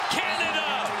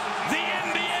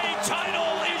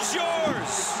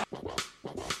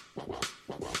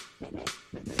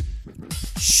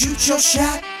Shoot your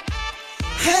shot.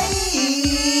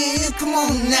 Hey, come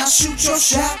on now, shoot your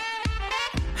shot.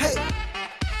 Hey,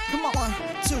 come on, 1,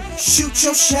 2, shoot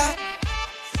your shot.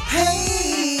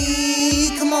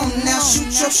 Hey, come on now,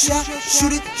 shoot your shot.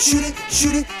 Shoot it, shoot it,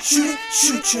 shoot it, shoot it,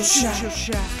 shoot your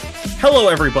shot. Hello,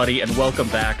 everybody, and welcome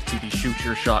back to the Shoot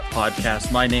Your Shot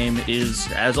podcast. My name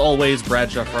is, as always,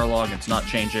 Bradshaw Furlong. It's not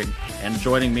changing. And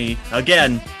joining me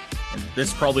again, and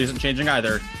this probably isn't changing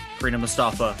either, Crina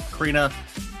Mustafa. Crina,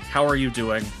 how are you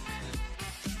doing?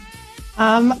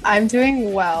 I'm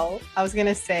doing well. I was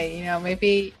gonna say,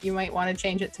 maybe you might want to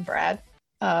change it to Brad,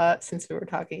 since we were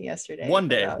talking yesterday. One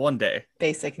day.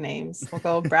 Basic names. We'll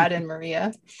go Brad and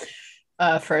Maria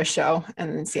for a show,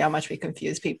 and then see how much we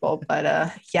confuse people.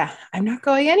 But yeah, I'm not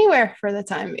going anywhere for the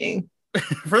time being.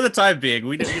 For the time being,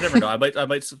 you never know. I might.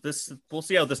 We'll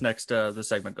see how this next this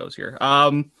segment goes here.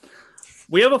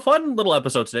 We have a fun little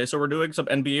episode today, so we're doing some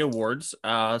NBA awards,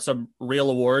 some real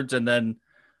awards, and then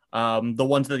the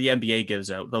ones that the NBA gives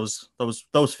out,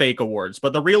 those fake awards.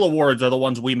 But the real awards are the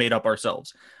ones we made up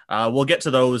ourselves. We'll get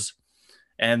to those,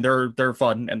 and they're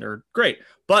fun and they're great.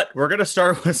 But we're gonna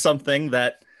start with something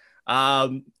that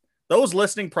those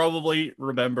listening probably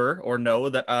remember or know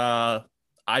that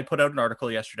I put out an article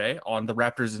yesterday on the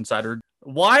Raptors Insider.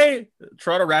 Why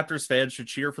Toronto Raptors fans should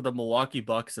cheer for the Milwaukee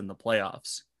Bucks in the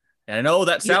playoffs. And I know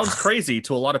that sounds crazy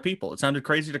to a lot of people. It sounded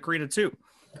crazy to Crina too.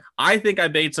 I think I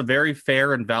made some very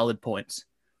fair and valid points.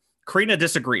 Crina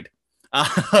disagreed.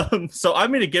 So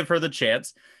I'm going to give her the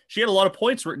chance. She had a lot of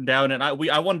points written down, and I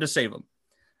wanted to save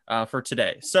them for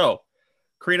today. So,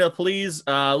 Crina, please,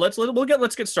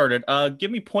 let's get started.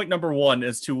 Give me point number 1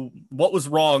 as to what was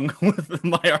wrong with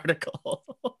my article.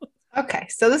 Okay,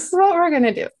 so this is what we're going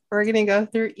to do. We're going to go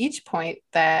through each point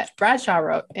that Bradshaw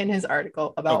wrote in his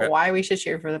article about why we should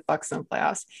cheer for the Bucks in the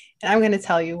playoffs. And I'm going to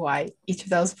tell you why each of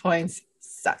those points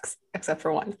sucks, except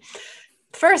for one.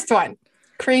 First one,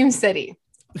 Cream City.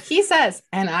 He says,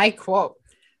 and I quote,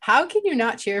 "How can you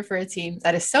not cheer for a team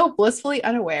that is so blissfully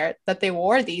unaware that they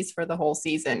wore these for the whole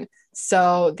season?"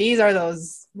 So these are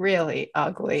those really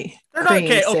ugly. They're not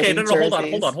okay.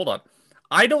 No, hold on.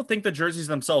 I don't think the jerseys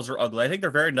themselves are ugly. I think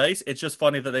they're very nice. It's just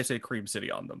funny that they say Cream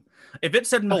City on them. If it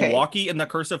said Milwaukee in the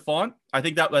cursive font, I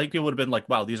think people would have been like,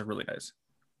 "Wow, these are really nice."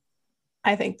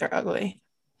 I think they're ugly.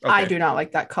 Okay. I do not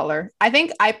like that color. I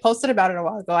think I posted about it a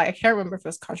while ago. I can't remember if it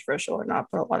was controversial or not,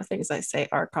 but a lot of things I say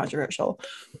are controversial.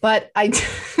 But I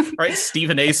right,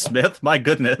 Stephen A. Smith, my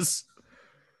goodness.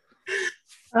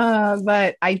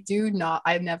 But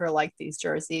I've never liked these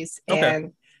jerseys. Okay.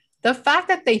 And the fact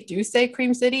that they do say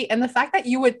Cream City, and the fact that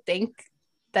you would think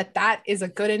that is a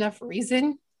good enough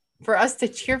reason for us to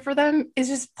cheer for them is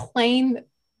just plain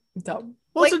dumb.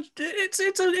 Well,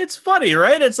 it's funny,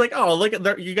 right? It's like, oh, look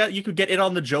at you could get in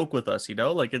on the joke with us,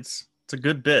 like it's a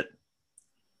good bit.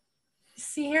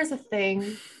 See, here's the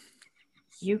thing.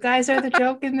 You guys are the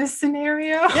joke in this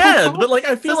scenario. Yeah, but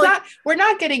I feel we're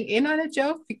not getting in on a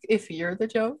joke if you're the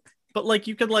joke. But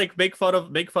you could make fun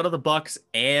of the Bucks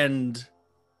and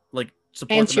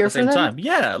support and them cheer at the same time.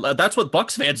 Yeah, that's what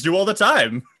Bucks fans do all the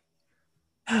time.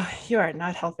 Oh, you are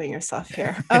not helping yourself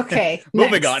here. Okay,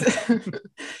 moving on.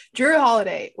 Drew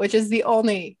Holiday, which is the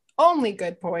only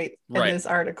good point in this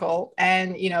article,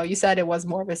 and you said it was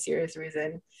more of a serious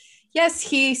reason. Yes,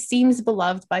 he seems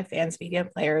beloved by fans, media,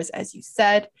 and players, as you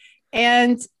said.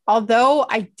 And although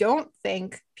I don't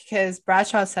think, because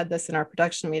Bradshaw said this in our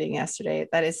production meeting yesterday,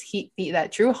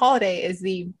 that Drew Holiday is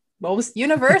the most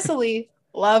universally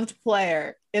loved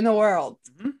player in the world,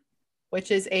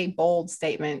 which is a bold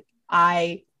statement.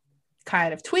 I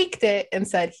kind of tweaked it and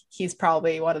said he's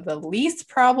probably one of the least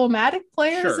problematic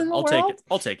players in the world.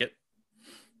 I'll take it.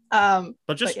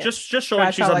 But just showing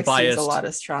Bradshaw she's unbiased. A lot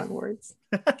of strong words.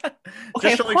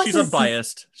 Just showing she's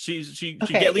unbiased. She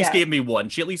at least gave me one.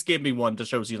 She at least gave me one to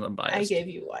show she's unbiased. I gave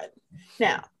you one.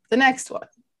 Now the next one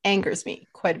angers me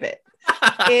quite a bit.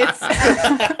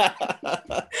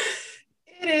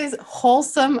 It is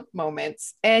wholesome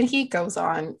moments, and he goes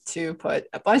on to put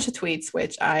a bunch of tweets,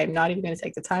 which I'm not even going to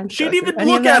take the time to she didn't even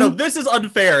look at them. This is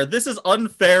unfair. This is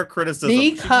unfair criticism.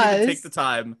 Because she didn't take the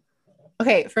time.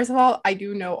 Okay, first of all, I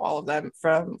do know all of them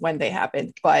from when they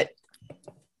happened, but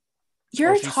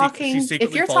you're talking.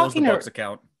 If you're talking the Bucks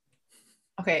account,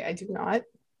 okay, I do not.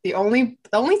 The only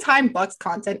time Bucks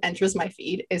content enters my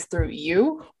feed is through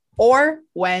you, or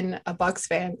when a Bucks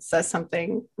fan says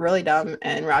something really dumb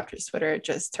and Raptors Twitter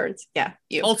just turns,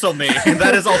 you. Also me.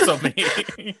 That is also me.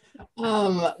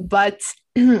 But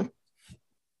the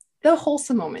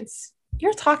wholesome moments.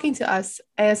 You're talking to us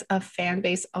as a fan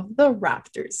base of the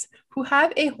Raptors who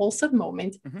have a wholesome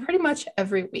moment pretty much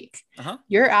every week.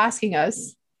 You're asking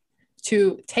us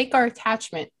to take our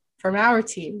attachment from our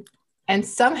team and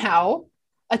somehow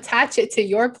attach it to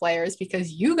your players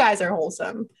because you guys are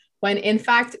wholesome, when in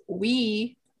fact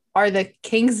we are the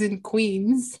kings and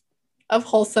queens of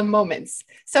wholesome moments.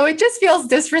 So it just feels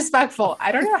disrespectful.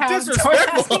 I don't know how.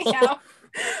 Disrespectful. How,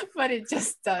 but it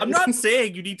just does. I'm not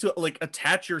saying you need to like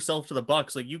attach yourself to the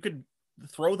Bucks. Like you could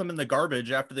throw them in the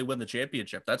garbage after they win the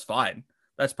championship. That's fine.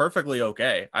 That's perfectly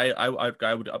okay. I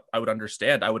would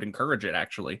understand. I would encourage it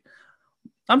actually.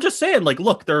 I'm just saying, like,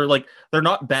 look, they're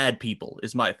not bad people,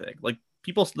 is my thing. Like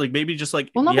people like maybe just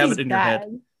like you have it in your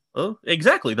head. Oh,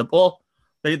 exactly.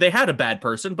 They had a bad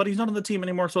person, but he's not on the team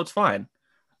anymore, so it's fine.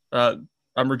 I'm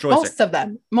rejoicing. Most of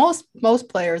them, most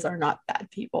players are not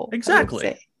bad people.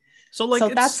 Exactly. So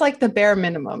that's like the bare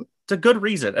minimum. It's a good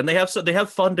reason, and they have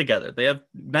fun together. They have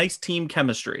nice team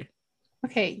chemistry.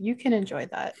 Okay, you can enjoy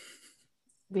that.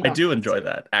 I do enjoy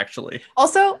that, actually.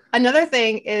 Also, another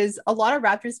thing is a lot of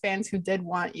Raptors fans who did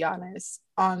want Giannis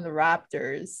on the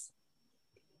Raptors.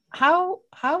 How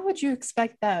would you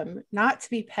expect them not to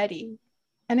be petty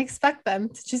and expect them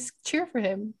to just cheer for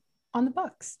him on the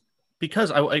Bucks?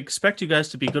 Because I expect you guys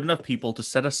to be good enough people to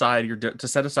set aside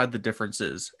the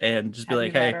differences and just be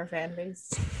like, hey, our fan base.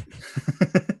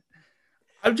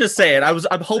 I'm just saying.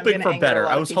 I'm hoping for better.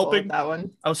 I was hoping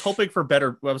for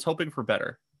better. I was hoping for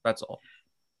better. That's all.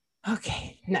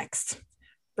 Okay, next.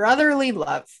 Brotherly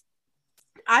love.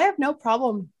 I have no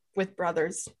problem with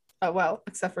brothers. Well,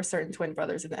 except for certain twin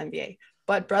brothers in the NBA.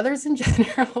 But brothers in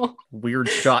general. Weird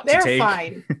shot to they're take.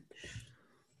 Fine.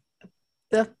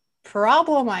 The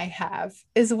problem I have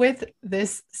is with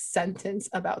this sentence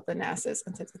about the Thanasis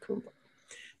Antetokounmpo.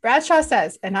 Bradshaw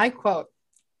says, and I quote,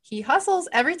 "He hustles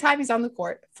every time he's on the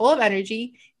court, full of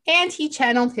energy, and he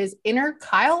channeled his inner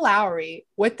Kyle Lowry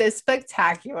with this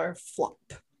spectacular flop."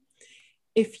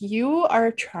 If you are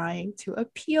trying to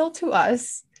appeal to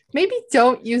us, maybe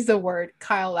don't use the word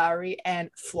Kyle Lowry and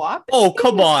flop. Oh,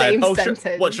 come on. Oh,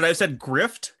 what should I have said?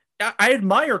 Grift? I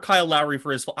admire Kyle Lowry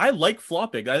for his. I like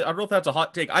flopping. I don't know if that's a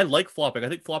hot take. I like flopping. I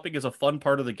think flopping is a fun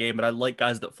part of the game, and I like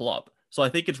guys that flop. So I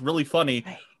think it's really funny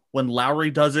when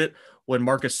Lowry does it, when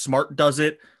Marcus Smart does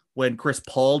it, when Chris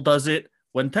Paul does it,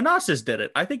 when Thanasis did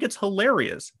it. I think it's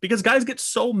hilarious because guys get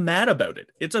so mad about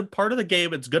it. It's a part of the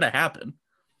game. It's going to happen.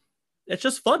 It's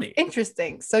just funny.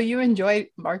 Interesting. So you enjoy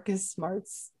Marcus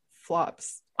Smart's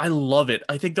flops? I love it.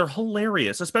 I think they're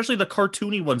hilarious, especially the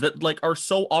cartoony ones that like are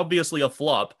so obviously a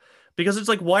flop because it's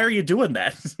like, why are you doing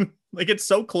that? Like it's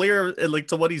so clear like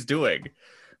to what he's doing,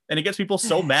 and it gets people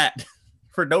so mad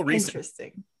for no reason.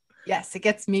 Interesting. Yes, it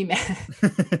gets me mad.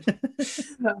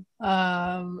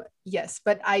 Yes,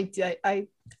 but I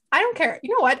don't care. You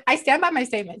know what? I stand by my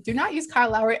statement. Do not use Kyle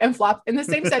Lowry and flop in the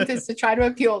same sentence to try to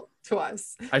appeal to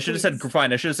us. I should have said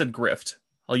fine. I should have said grift.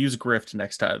 I'll use grift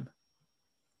next time.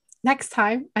 Next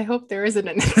time. I hope there isn't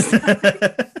a next time.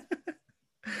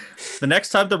 The next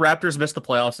time the Raptors miss the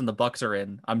playoffs and the Bucks are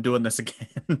in, I'm doing this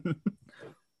again.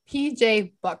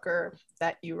 PJ Bucker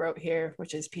that you wrote here,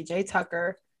 which is PJ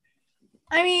Tucker.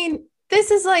 I mean,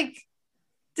 this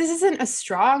isn't a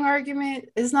strong argument.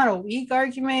 It's not a weak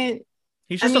argument.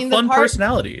 He's just a fun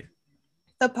personality.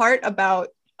 The part about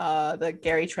the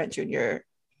Gary Trent Jr.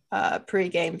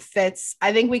 Pregame fits.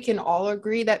 I think we can all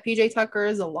agree that PJ Tucker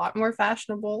is a lot more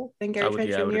fashionable than Gary Trent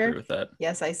Jr. I would agree with that.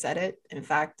 Yes, I said it. In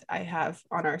fact, I have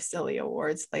on our silly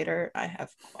awards later, I have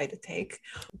quite a take.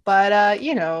 But,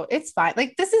 it's fine.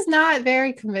 Like, this is not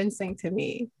very convincing to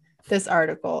me, this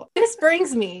article. This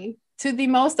brings me to the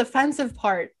most offensive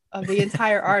part of the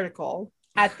entire article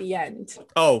at the end.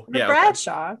 Oh, yeah.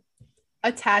 Bradshaw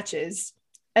attaches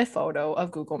a photo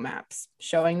of Google Maps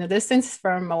showing the distance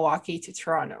from Milwaukee to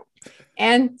Toronto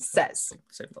and says,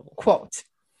 quote,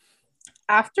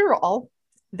 "After all,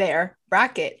 they're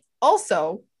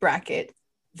also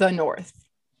the North."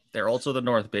 They're also the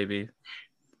North, baby.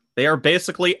 They are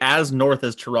basically as north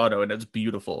as Toronto, and it's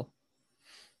beautiful.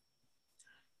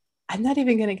 I'm not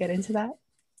even going to get into that.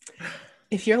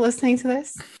 If you're listening to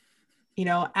this,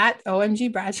 at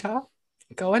OMG Bradshaw,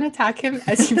 go and attack him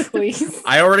as you please.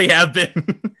 I already have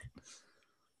been.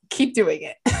 Keep doing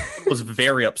it. Was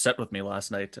very upset with me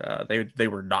last night. They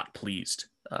were not pleased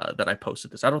that I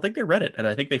posted this. I don't think they read it, and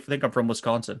I think they think I'm from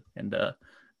Wisconsin. And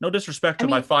no disrespect to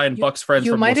my fine Bucks friends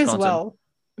from Wisconsin. You might as well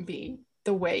be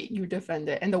the way you defend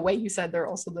it and the way you said they're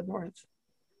also the North.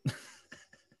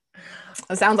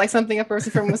 It sounds like something a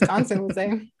person from Wisconsin would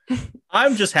say.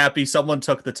 I'm just happy someone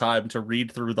took the time to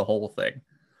read through the whole thing.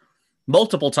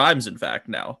 Multiple times, in fact,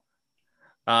 now.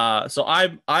 So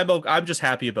I'm just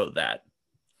happy about that.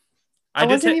 I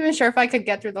wasn't even sure if I could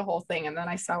get through the whole thing, and then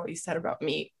I saw what you said about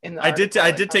me in the article.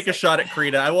 I did take a shot at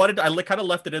Crina. I kind of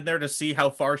left it in there to see how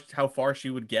far she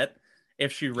would get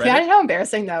if she read it. Imagine how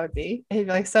embarrassing that would be. And he'd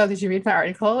be like, "So, did you read my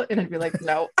article?" And I'd be like,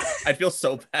 "No." I'd feel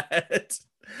so bad.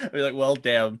 I'd be like, "Well,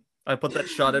 damn, I put that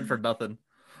shot in for nothing,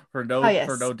 for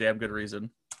no damn good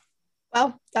reason."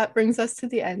 Well, that brings us to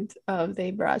the end of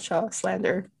the Bradshaw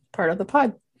slander part of the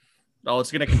pod. Oh,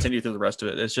 it's going to continue through the rest of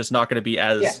it. It's just not going to be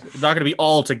not going to be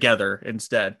all together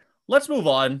instead. Let's move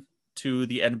on to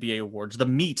the NBA awards, the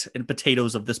meat and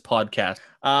potatoes of this podcast.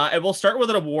 And we'll start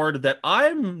with an award that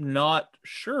I'm not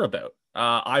sure about.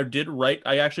 I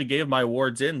actually gave my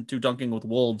awards in to Dunking with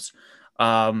Wolves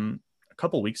a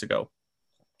couple weeks ago.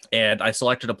 And I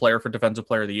selected a player for Defensive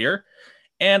Player of the Year.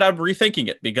 And I'm rethinking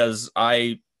it because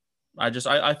I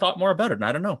thought more about it, and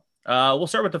I don't know. We'll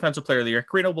start with Defensive Player of the Year.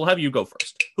 Crina, we'll have you go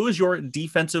first. Who is your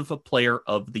Defensive Player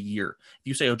of the Year? If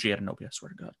you say OG Anunoby, I swear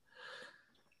to God.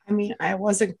 I mean, I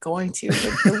wasn't going to,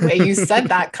 but the way you said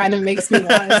that kind of makes me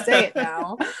want to say it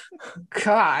now.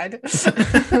 God.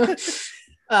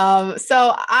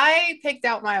 So I picked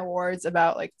out my awards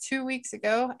about like 2 weeks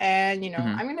ago, and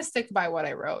I'm going to stick by what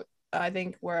I wrote. I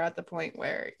think we're at the point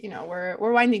where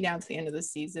we're winding down to the end of the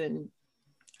season.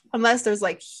 Unless there's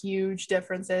like huge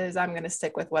differences, I'm going to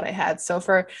stick with what I had. So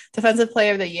for Defensive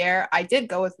Player of the Year, I did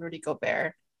go with Rudy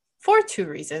Gobert for 2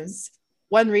 reasons.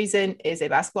 One reason is a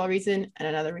basketball reason, and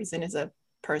another reason is a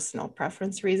personal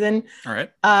preference reason. All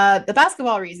right. The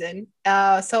basketball reason.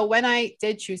 So when I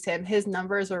did choose him, his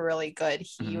numbers were really good.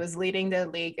 He was leading the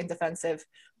league in defensive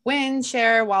win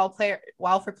share, while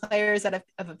for players that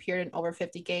have appeared in over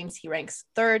 50 games, he ranks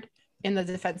 3rd in the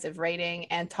defensive rating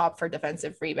and top for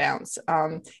defensive rebounds.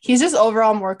 He's just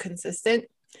overall more consistent.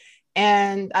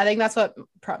 And I think that's what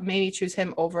made me choose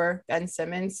him over Ben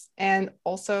Simmons. And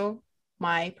also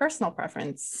my personal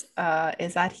preference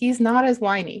is that he's not as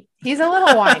whiny. He's a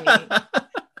little whiny,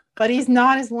 but he's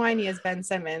not as whiny as Ben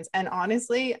Simmons. And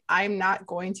honestly, I'm not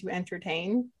going to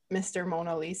entertain Mr.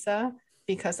 Mona Lisa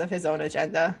because of his own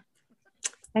agenda.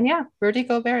 And yeah, Rudy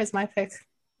Gobert is my pick.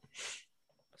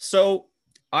 So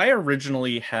I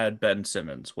originally had Ben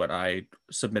Simmons when I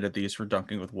submitted these for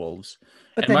Dunking with Wolves.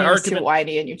 But then he was too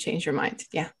whiny and you changed your mind.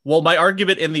 Yeah. Well, my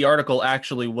argument in the article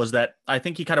actually was that I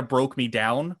think he kind of broke me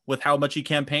down with how much he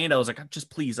campaigned. I was like, just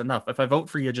please, enough. If I vote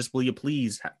for you, will you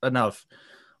please, enough.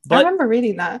 But I remember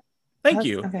reading that. Thank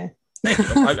you. Okay. Thank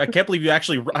you. I can't believe you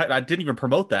actually, I didn't even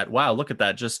promote that. Wow, look at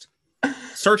that. Just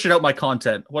searching out my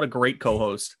content. What a great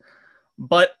co-host.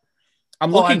 But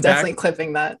I'm definitely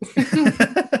clipping that.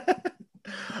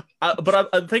 But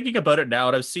I'm thinking about it now,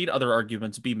 and I've seen other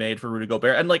arguments be made for Rudy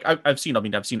Gobert, and like I've seen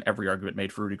every argument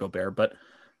made for Rudy Gobert, but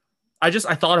I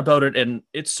thought about it, and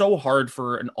it's so hard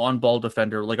for an on-ball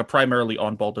defender, like a primarily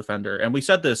on-ball defender, and we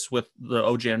said this with the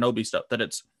OG Anunoby stuff, that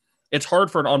it's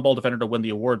hard for an on-ball defender to win the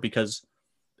award because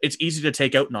it's easy to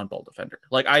take out an on-ball defender.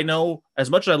 Like, I know, as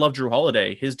much as I love Drew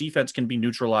Holiday, his defense can be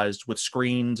neutralized with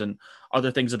screens and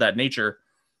other things of that nature.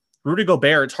 Rudy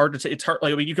Gobert, it's hard.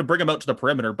 Like, I mean, you can bring him out to the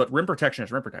perimeter, but rim protection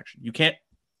is rim protection. You can't.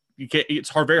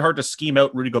 It's very hard to scheme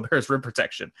out Rudy Gobert's rim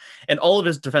protection, and all of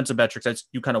his defensive metrics that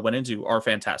you kind of went into are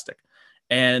fantastic.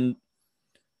 And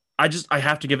I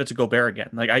have to give it to Gobert again.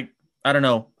 Like, I don't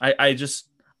know. I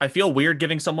feel weird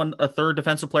giving someone a 3rd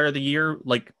Defensive Player of the Year.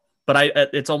 Like, but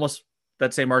it's almost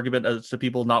that same argument as to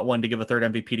people not wanting to give a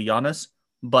 3rd MVP to Giannis.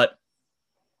 But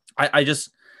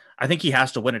I think he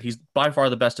has to win it. He's by far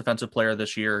the best defensive player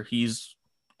this year. He's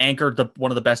anchored one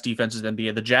of the best defenses in the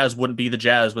NBA. The Jazz wouldn't be the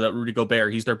Jazz without Rudy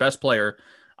Gobert. He's their best player.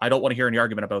 I don't want to hear any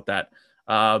argument about that.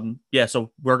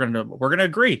 So we're gonna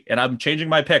agree, and I'm changing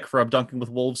my pick from Dunking with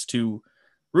Wolves to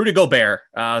Rudy Gobert.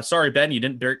 Sorry, Ben, you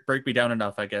didn't break me down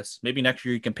enough. I guess maybe next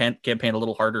year you can campaign a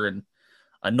little harder and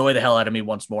annoy the hell out of me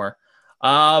once more.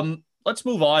 Let's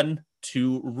move on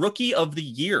to Rookie of the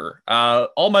Year.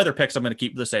 All my other picks I'm going to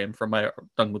keep the same from my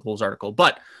Dunking with Wolves article,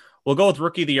 but we'll go with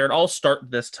Rookie of the Year, and I'll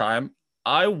start this time.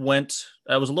 I was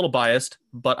a little biased,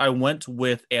 but I went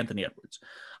with Anthony Edwards.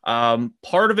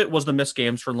 Part of it was the missed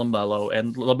games for LaMelo,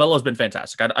 and LaMelo has been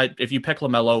fantastic. If you pick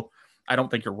LaMelo, I don't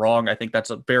think you're wrong. I think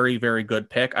that's a very, very good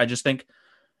pick. I just think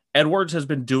Edwards has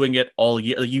been doing it all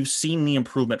year. You've seen the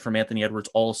improvement from Anthony Edwards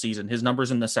all season. His numbers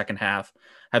in the second half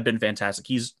have been fantastic.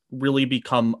 He's really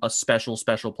become a special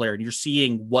player. And you're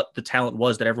seeing what the talent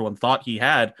was that everyone thought he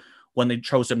had when they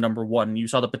chose him number 1. You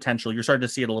saw the potential. You're starting to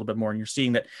see it a little bit more, and you're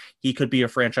seeing that he could be a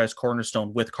franchise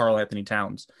cornerstone with Karl Anthony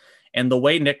Towns. And the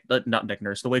way not Nick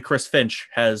Nurse, the way Chris Finch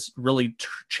has really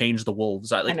changed the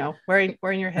Wolves. I know. We're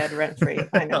in your head rent free.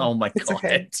 I know. Oh my it's God.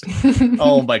 Okay.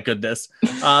 Oh my goodness.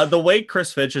 The way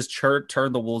Chris Finch has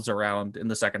turned the Wolves around in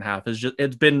the second half is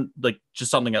it's been like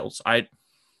just something else. I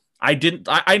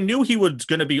knew he was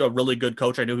going to be a really good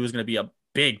coach. I knew he was going to be a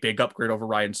big upgrade over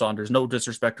Ryan Saunders. No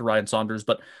disrespect to Ryan Saunders,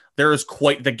 but there is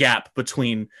quite the gap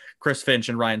between Chris Finch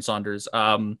and Ryan Saunders.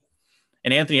 And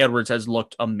Anthony Edwards has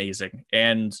looked amazing.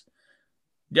 And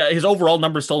yeah, his overall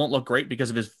numbers still don't look great because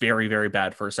of his very, very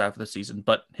bad first half of the season.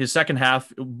 But his second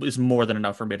half is more than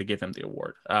enough for me to give him the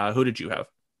award. Who did you have?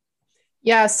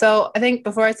 Yeah, so I think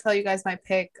before I tell you guys my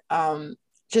pick,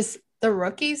 just the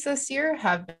rookies this year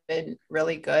have been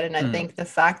really good. And I think the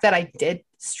fact that I did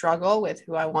struggle with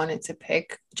who I wanted to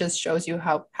pick just shows you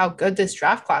how good this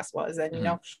draft class was. And, you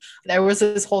know, there was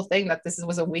this whole thing that this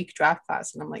was a weak draft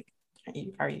class. And I'm like,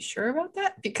 are you sure about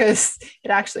that? Because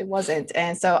it actually wasn't.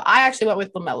 And so I actually went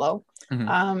with LaMelo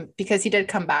because he did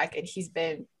come back and he's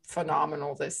been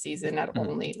phenomenal this season at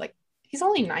he's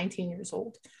only 19 years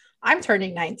old. I'm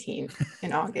turning 19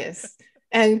 in August.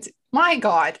 And my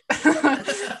God,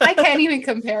 I can't even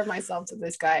compare myself to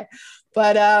this guy.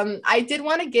 But I did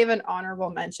want to give an honorable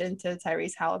mention to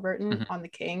Tyrese Halliburton on the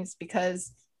Kings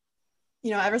because, you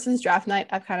know, ever since draft night,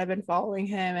 I've kind of been following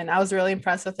him and I was really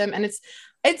impressed with him. And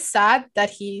it's sad that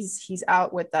he's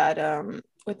out with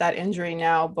that injury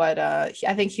now, but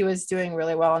I think he was doing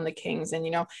really well on the Kings. And,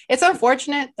 you know, it's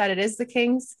unfortunate that it is the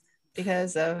Kings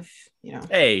because of, you know,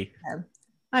 him.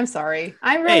 I'm sorry.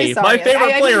 I'm really sorry. My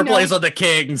favorite player plays on the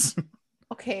Kings.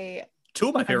 Okay. Two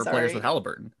of my favorite players with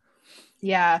Halliburton.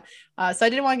 Yeah. So I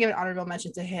didn't want to give an honorable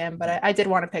mention to him, but I did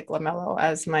want to pick LaMelo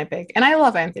as my pick. And I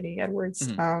love Anthony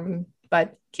Edwards.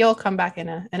 But he'll come back in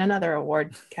another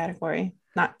award category,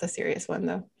 not the serious one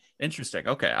though. Interesting.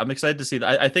 Okay. I'm excited to see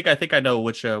that. I think I know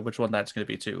which one that's going to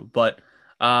be too, but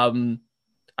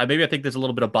I think there's a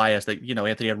little bit of bias that, you know,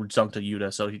 Anthony Edwards dunked to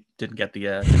Utah, so he didn't get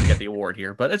the award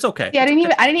here, but it's okay. Yeah, I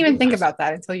didn't even think about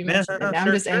that until you mentioned it. Now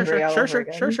I'm just angry all over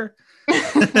again. Sure.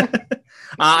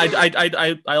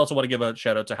 I also want to give a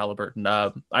shout out to Halliburton.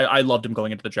 I loved him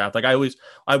going into the draft. Like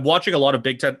I'm watching a lot of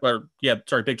Big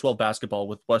 12 basketball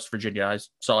with West Virginia. I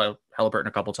saw Halliburton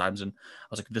a couple times and I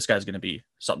was like, this guy's going to be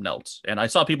something else. And I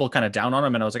saw people kind of down on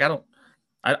him and I was like,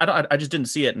 I just didn't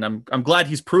see it. And I'm glad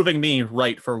he's proving me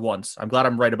right for once. I'm glad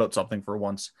I'm right about something for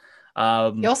once. He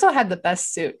also had the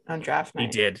best suit on draft night. He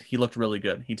did. He looked really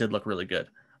good. He did look really good.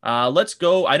 Let's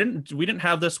go. We didn't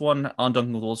have this one on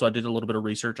Duncan Google, so I did a little bit of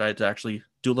research. I had to actually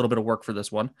do a little bit of work for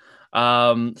this one.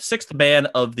 Sixth man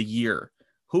of the year.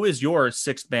 Who is your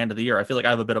sixth man of the year? I feel like I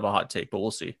have a bit of a hot take, but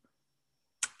we'll see.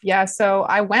 Yeah, so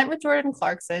I went with Jordan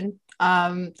Clarkson.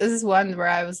 This is one where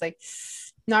I was like,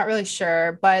 not really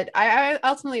sure, but I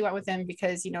ultimately went with him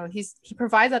because, you know, he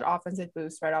provides that offensive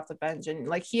boost right off the bench. And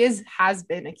like has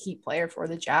been a key player for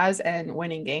the Jazz and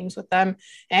winning games with them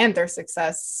and their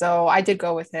success. So I did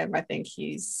go with him. I think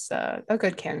he's a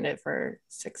good candidate for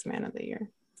sixth man of the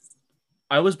year.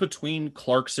 I was between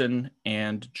Clarkson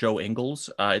and Joe Ingles.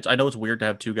 I know it's weird to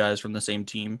have two guys from the same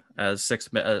team as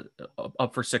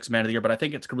up for sixth man of the year, but I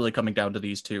think it's really coming down to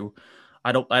these two.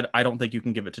 I don't think you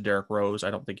can give it to Derrick Rose. I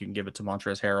don't think you can give it to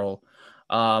Montrezl Harrell.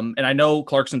 And I know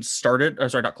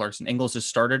Ingles has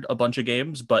started a bunch of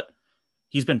games, but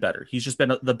he's been better. He's just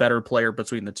been the better player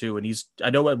between the two. And I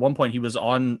know at one point he was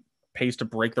on pace to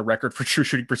break the record for true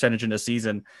shooting percentage in a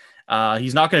season.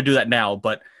 He's not going to do that now,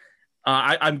 but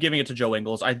I'm giving it to Joe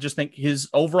Ingles. I just think his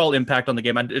overall impact on the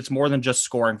game, and it's more than just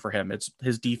scoring for him. It's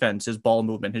his defense, his ball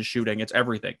movement, his shooting. It's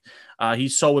everything.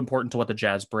 He's so important to what the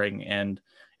Jazz bring. And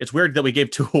it's weird that we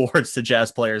gave two awards to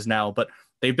Jazz players now, but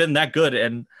they've been that good.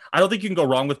 And I don't think you can go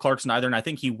wrong with Clarkson either. And I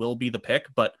think he will be the pick,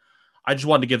 but I just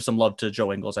wanted to give some love to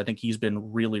Joe Ingles. I think he's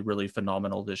been really, really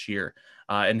phenomenal this year.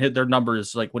 And their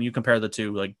numbers, like when you compare the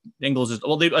two, like Ingles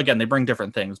they bring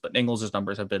different things, but Ingles'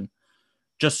 numbers have been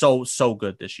just so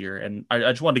good this year. And I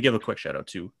just wanted to give a quick shout out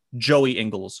to Joey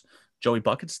Ingles. Joey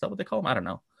Buckets, is that what they call him? I don't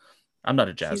know. I'm not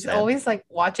a Jazz fan. Always like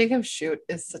watching him shoot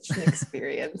is such an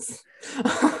experience.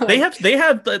 They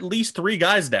have at least three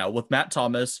guys now with Matt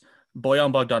Thomas,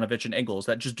 Bojan Bogdanovic, and Ingles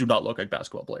that just do not look like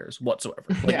basketball players whatsoever.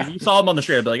 Like if you saw them on the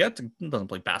street, I'd be like, that doesn't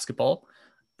play basketball.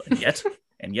 But yet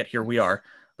here we are.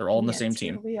 They're all on the same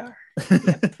team. We are.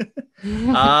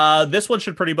 Yep. This one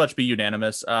should pretty much be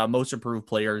unanimous. Most improved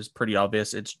player is pretty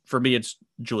obvious. For me, it's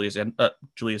Julius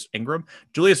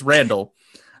Randle.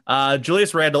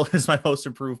 Julius Randle is my most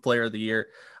improved player of the year.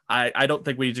 I don't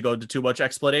think we need to go into too much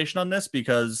explanation on this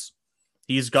because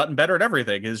he's gotten better at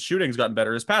everything. His shooting's gotten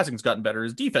better. His passing's gotten better.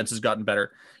 His defense has gotten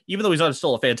better. Even though he's not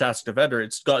still a fantastic defender,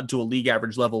 it's gotten to a league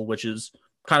average level, which is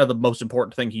kind of the most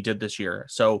important thing he did this year.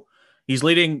 So he's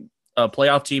leading a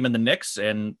playoff team in the Knicks,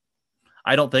 and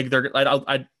I don't think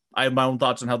I have my own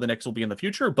thoughts on how the Knicks will be in the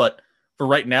future, but for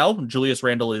right now, Julius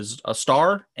Randle is a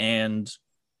star, and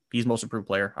he's most improved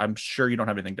player. I'm sure you don't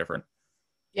have anything different.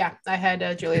 Yeah, I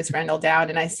had Julius Randle down,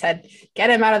 and I said, get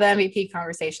him out of the MVP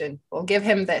conversation. We'll give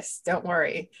him this. Don't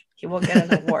worry. He will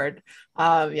get an award.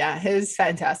 Yeah, his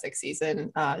fantastic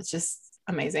season. It's just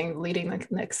amazing, leading the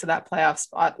Knicks to that playoff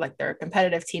spot. Like, they're a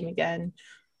competitive team again.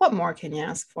 What more can you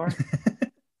ask for?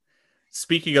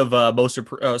 Speaking of most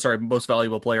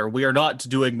valuable player, we are not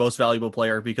doing most valuable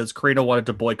player because Crina wanted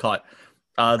to boycott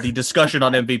the discussion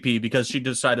on MVP because she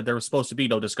decided there was supposed to be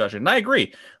no discussion. And I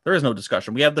agree. There is no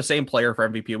discussion. We have the same player for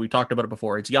MVP. We talked about it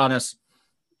before. It's Giannis.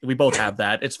 We both have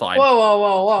that. It's fine.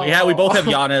 Whoa. We both have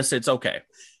Giannis. It's okay.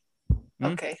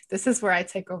 Okay. This is where I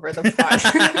take over the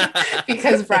pod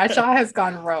because Bradshaw has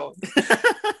gone rogue.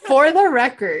 For the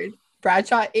record,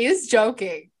 Bradshaw is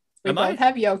joking. We both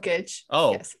have Jokic.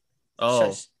 Oh. Yes.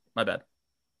 Oh, Shush. My bad.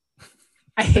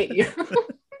 I hate you.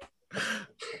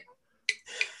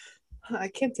 I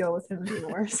can't deal with him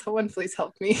anymore. Someone please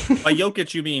help me. By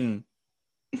Jokic, you mean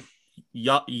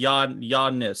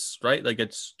Giannis, right? Like,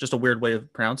 it's just a weird way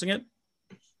of pronouncing it.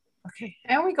 Okay.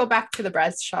 And we go back to the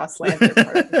Bradshaw slander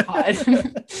part of the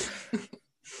pod.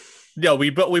 No, we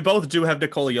both do have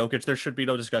Nikola Jokic. There should be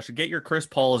no discussion. Get your Chris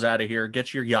Pauls out of here.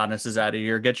 Get your Giannis's out of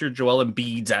here. Get your Joel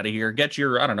Embiid's out of here. Get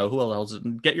your, I don't know, who else?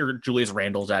 Get your Julius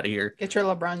Randles out of here. Get your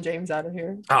LeBron James out of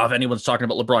here. Oh, if anyone's talking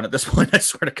about LeBron at this point, I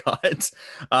swear to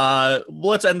God.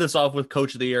 Let's end this off with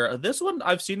Coach of the Year. This one,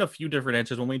 I've seen a few different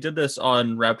answers. When we did this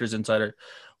on Raptors Insider,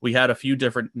 we had a few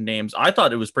different names. I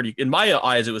thought it was in my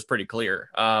eyes, it was pretty clear.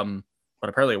 But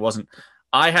apparently it wasn't.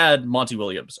 I had Monty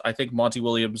Williams. I think Monty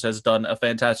Williams has done a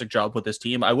fantastic job with this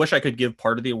team. I wish I could give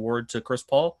part of the award to Chris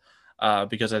Paul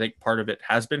because I think part of it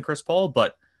has been Chris Paul.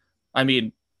 But, I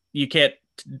mean, you can't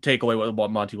take away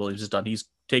what Monty Williams has done. He's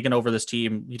taken over this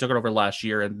team. He took it over last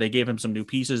year, and they gave him some new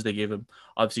pieces. They gave him,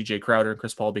 obviously, Jay Crowder and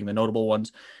Chris Paul being the notable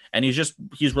ones. And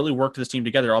he's really worked this team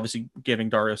together, obviously giving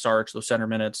Dario Saric those center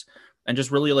minutes and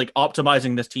just really, like,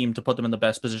 optimizing this team to put them in the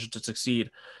best position to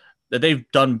succeed. That they've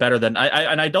done better than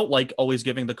I don't like always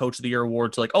giving the Coach of the Year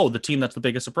award to, like, oh, the team that's the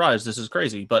biggest surprise. This is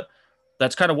crazy, but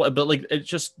that's kind of what. But, like, it's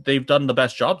just they've done the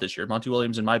best job this year. Monty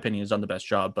Williams, in my opinion, has done the best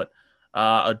job. But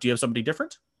do you have somebody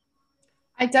different?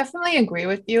 I definitely agree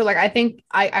with you. Like, I think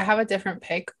I have a different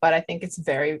pick, but I think it's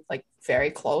very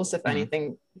close. If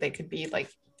anything, they could be like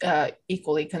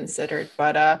equally considered.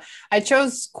 But I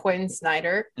chose Quinn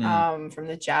Snyder from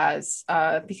the Jazz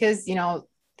because, you know,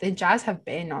 the Jazz have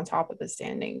been on top of the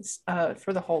standings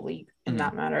for the whole league in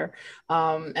that matter.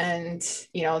 And,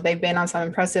 you know, they've been on some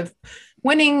impressive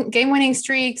game-winning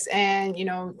streaks. And, you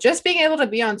know, just being able to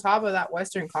be on top of that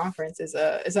Western Conference is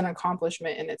an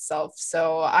accomplishment in itself.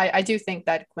 So I do think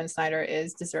that Quinn Snyder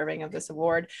is deserving of this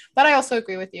award. But I also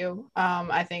agree with you.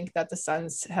 I think that the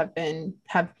Suns have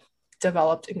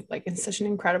developed in such an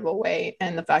incredible way.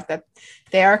 And the fact that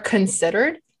they are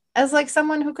considered as like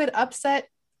someone who could upset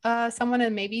someone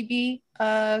and maybe be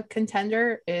a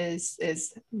contender is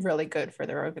really good for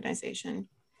their organization.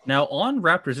 Now on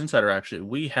Raptors Insider, actually,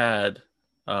 we had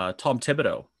Tom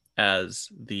Thibodeau as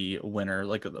the winner.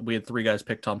 Like, we had three guys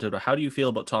pick Tom Thibodeau. How do you feel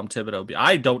about Tom Thibodeau?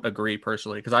 I don't agree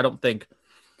personally because I don't think.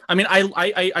 I mean,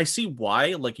 I see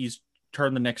why. Like, he's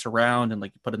turned the Knicks around and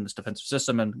like put in this defensive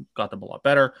system and got them a lot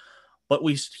better. But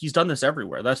he's done this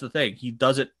everywhere. That's the thing. He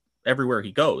does it everywhere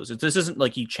he goes. This isn't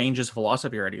like he changes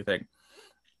philosophy or anything.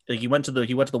 Like, he went to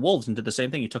the Wolves and did the same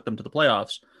thing. He took them to the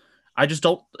playoffs. I just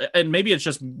don't, and maybe it's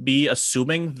just me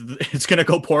assuming it's going to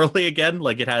go poorly again.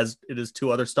 Like it is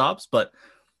two other stops, but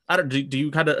I don't. Do you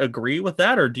kind of agree with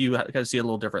that, or do you kind of see it a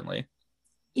little differently?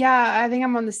 Yeah, I think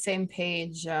I'm on the same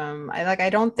page. I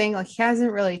don't think like he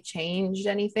hasn't really changed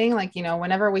anything. Like, you know,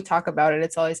 whenever we talk about it,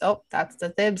 it's always, oh, that's the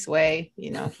Thibs way.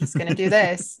 You know, he's going to do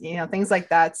this. You know, things like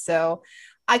that. So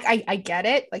I get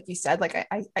it. Like you said, like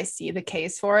I see the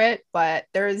case for it, but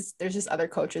there's just other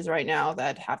coaches right now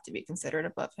that have to be considered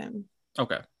above him.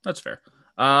 Okay, that's fair.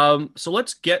 So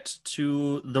let's get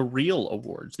to the real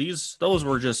awards. Those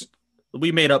were just,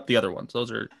 we made up the other ones.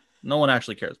 No one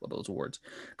actually cares about those awards.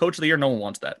 Coach of the Year, no one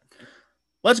wants that.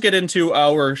 Let's get into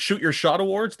our Shoot Your Shot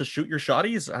awards, the Shoot Your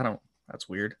Shotties. That's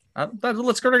weird. We're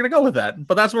going to go with that,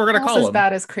 but that's what we're going to call them. As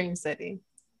bad as Cream City.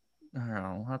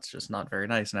 Oh, that's just not very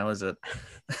nice now, is it?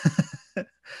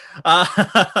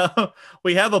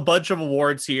 We have a bunch of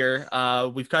awards here.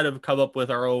 We've kind of come up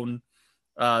with our own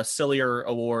sillier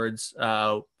awards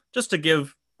just to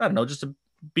give, I don't know, just to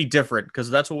be different, because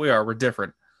that's what we are. We're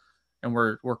different and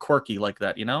we're quirky like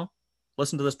that, you know?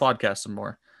 Listen to this podcast some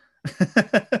more.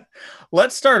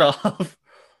 Let's start off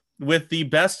with the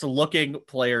best looking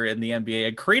player in the NBA.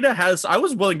 And Crina I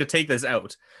was willing to take this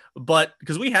out, but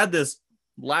because we had this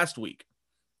last week,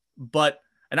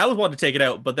 and I was wanting to take it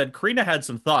out, but then Crina had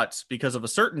some thoughts because of a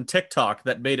certain TikTok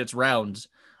that made its rounds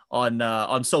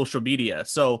on social media.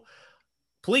 So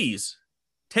please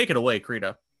take it away,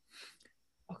 Crina.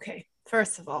 Okay.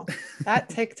 First of all, that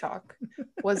TikTok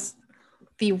was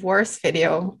the worst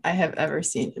video I have ever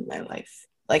seen in my life.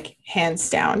 Like, hands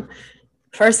down.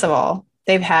 First of all,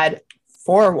 they've had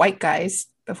 4 white guys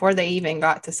before they even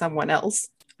got to someone else,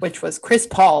 which was Chris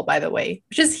Paul, by the way,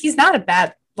 he's not a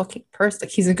bad looking person.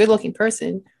 Like, he's a good looking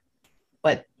person,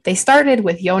 but they started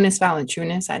with Jonas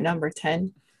Valanciunas at number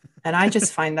 10. And I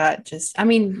just find that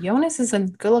Jonas is a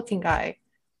good looking guy,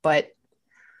 but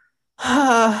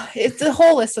the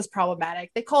whole list was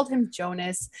problematic. They called him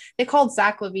Jonas. They called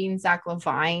Zach LaVine Zach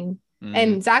Levine.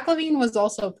 And Zach LaVine was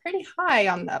also pretty high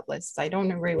on that list. I don't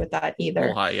agree with that either. A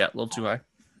little high, yeah, a little too high.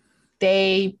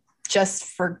 They just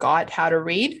forgot how to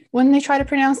read when they try to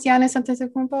pronounce Giannis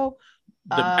Antetokounmpo.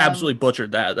 Absolutely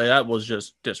butchered that. That was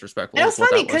just disrespectful. It was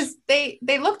funny because they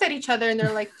looked at each other and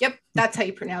they're like, "Yep, that's how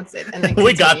you pronounce it." And then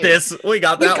we got this. We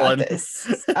got that one.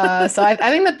 So I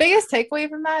think the biggest takeaway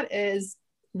from that is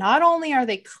not only are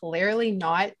they clearly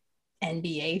not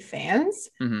NBA fans,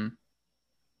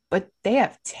 but they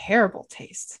have terrible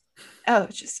taste. Oh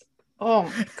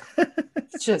my God.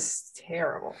 It's just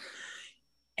terrible.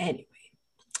 Anyway,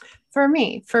 for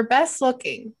me, for best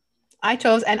looking, I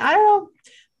chose, and I don't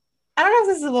know if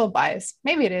this is a little biased.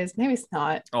 Maybe it is. Maybe it's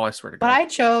not. Oh, I swear to God. But I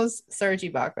chose Serge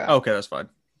Ibaka. Okay, that's fine.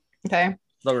 Okay. I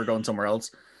thought we were going somewhere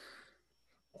else.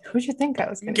 Who'd you think I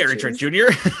was going to Gary Trent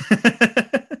Jr.?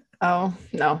 Oh,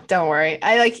 no, don't worry.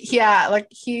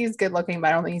 He's good looking, but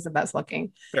I don't think he's the best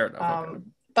looking. Fair enough. Okay.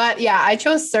 But yeah, I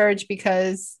chose Serge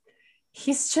because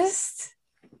he's just,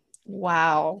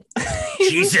 wow.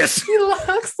 Jesus. He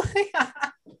looks like,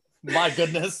 my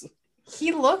goodness.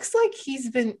 He looks like he's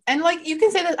been, and like, you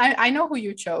can say that I know who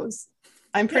you chose.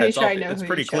 I'm pretty sure I know who you chose. It's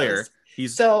pretty clear.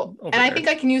 And I think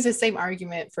I can use the same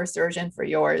argument for Serge and for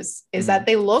yours, is that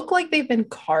they look like they've been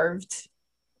carved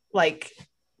like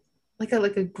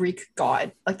a Greek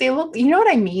god. Like, they look, you know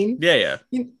what I mean? Yeah.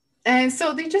 And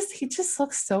so he just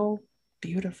looks so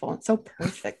beautiful and so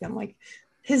perfect. I'm like,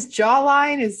 his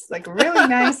jawline is like really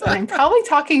nice. And I'm probably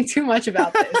talking too much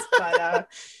about this, but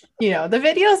the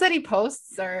videos that he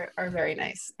posts are very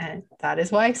nice. And that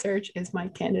is why Serge is my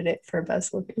candidate for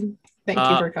best looking. Thank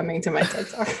you for coming to my TED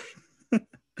Talk.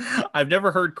 I've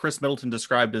never heard Chris Middleton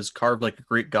described as carved like a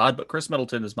Greek god, but Chris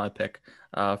Middleton is my pick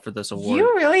for this award.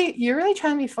 You're really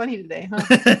trying to be funny today, huh?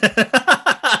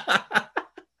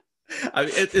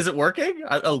 Is it working?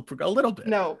 A little bit.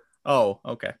 No. Oh,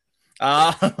 okay.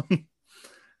 Yeah,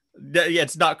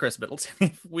 it's not Chris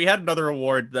Middleton. We had another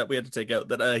award that we had to take out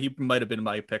that he might have been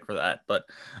my pick for that, but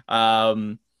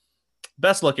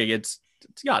best looking, it's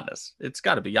Giannis. It's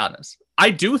got to be Giannis.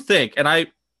 I do think, and I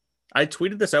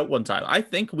tweeted this out one time, I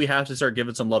think we have to start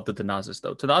giving some love to Thanasis,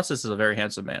 though. Thanasis is a very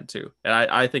handsome man, too. And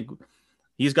I think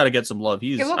he's got to get some love.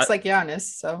 He looks like Giannis,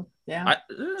 so yeah.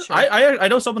 I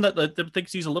know someone that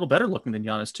thinks he's a little better looking than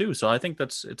Giannis, too. So I think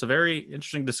it's a very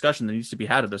interesting discussion that needs to be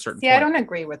had at a certain point. Yeah, I don't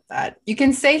agree with that. You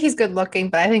can say he's good looking,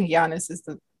 but I think Giannis is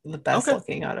the best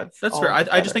looking out of That's fair.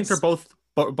 I just think they're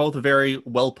both very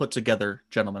well put together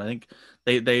gentlemen. I think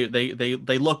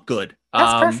they look good.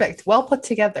 That's perfect. Well put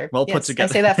together. Put together.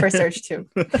 I say that for Serge too.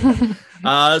 But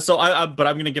I'm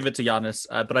going to give it to Giannis.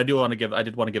 But I did want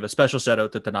to give a special shout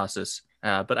out to Thanasis.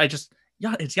 But it's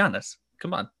Giannis.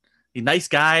 Come on, he's a nice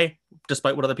guy,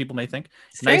 despite what other people may think.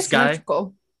 Nice guy.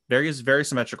 Very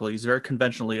symmetrical. He's very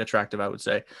conventionally attractive, I would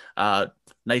say.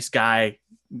 Nice guy,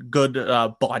 good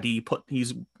body.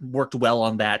 He's worked well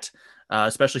on that.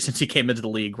 Especially since he came into the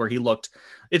league, where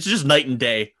it's just night and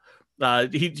day.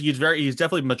 He's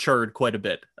definitely matured quite a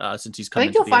bit since he's come. I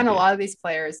think you'll find a lot of these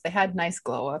players, they had nice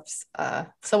glow ups.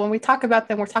 So when we talk about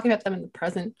them, we're talking about them in the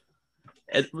present.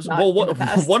 One of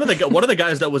the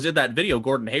guys that was in that video,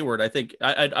 Gordon Hayward, I think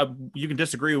you can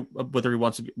disagree whether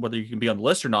you can be on the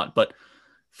list or not, but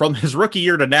from his rookie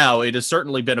year to now, it has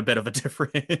certainly been a bit of a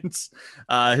difference.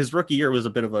 His rookie year was a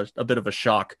bit of a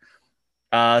shock.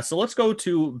 So let's go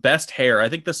to best hair. I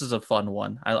think this is a fun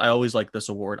one. I always like this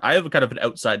award. I have a kind of an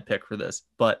outside pick for this,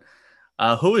 but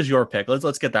who is your pick?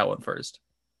 Let's get that one first.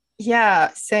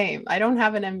 Yeah, same. I don't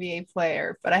have an NBA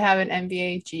player, but I have an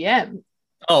NBA GM.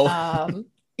 Oh,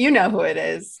 you know who it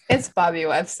is. It's Bobby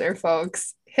Webster,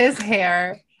 folks. His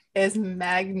hair is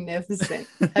magnificent.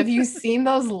 Have you seen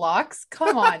those locks?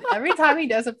 Come on. Every time he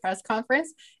does a press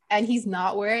conference and he's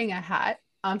not wearing a hat,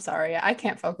 I'm sorry. I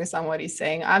can't focus on what he's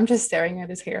saying. I'm just staring at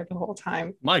his hair the whole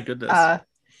time. My goodness.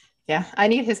 Yeah, I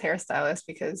need his hairstylist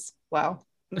because, wow.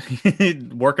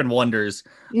 Working wonders.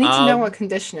 You need to know what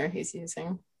conditioner he's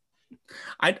using.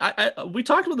 We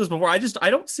talked about this before. I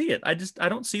don't see it. I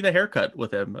don't see the haircut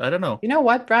with him. I don't know. You know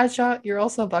what, Bradshaw? You're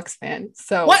also a Bucks fan.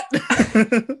 So what?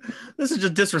 This is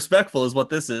just disrespectful, is what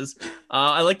this is.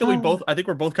 I like that I think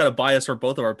we're both kind of biased for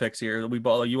both of our picks here.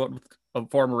 You went with a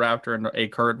former Raptor and a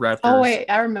current Raptor. Oh wait,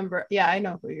 I remember. Yeah, I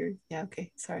know who you're. Yeah,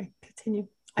 okay. Sorry. Continue.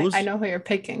 I know who you're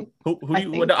picking.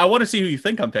 I want to see who you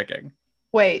think I'm picking.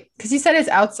 Wait, because you said it's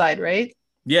outside, right?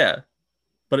 Yeah,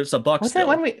 but it's a Bucks. What's that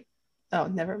when we? Oh,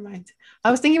 never mind.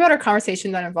 I was thinking about our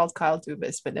conversation that involved Kyle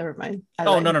Dubas, but never mind.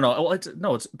 No. Well,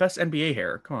 it's best NBA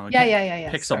hair. Come on.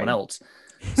 Yeah. Pick someone else.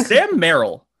 Sam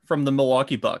Merrill from the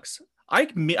Milwaukee Bucks. I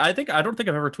don't think I've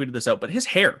ever tweeted this out, but his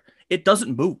hair, it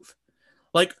doesn't move.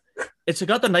 Like, it's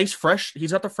got the nice fresh.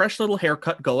 He's got the fresh little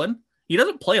haircut going. He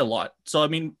doesn't play a lot, so I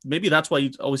mean, maybe that's why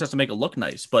he always has to make it look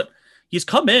nice. But he's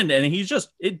come in and he's just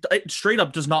it straight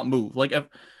up does not move. Like,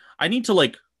 I need to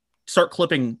like start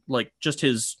clipping like just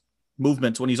his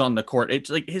movements when he's on the court. It's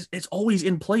like it's always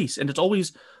in place and it's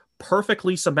always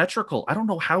perfectly symmetrical. I don't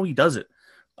know how he does it.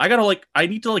 I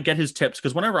need to get his tips,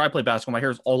 because whenever I play basketball, my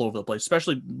hair is all over the place,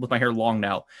 especially with my hair long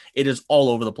now. It is all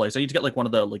over the place. I need to get like one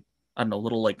of the I don't know,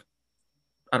 little what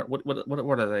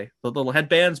are they? The little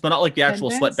headbands, but not like the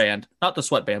actual sweatband, not the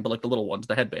sweatband, but like the little ones,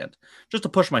 the headband, just to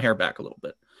push my hair back a little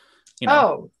bit.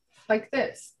 Oh, like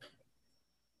this.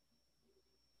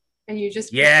 And you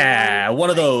just one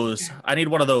of those. I need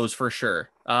one of those for sure.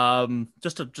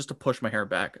 Just to push my hair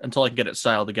back until I can get it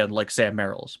styled again, like Sam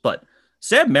Merrill's. But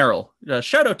Sam Merrill,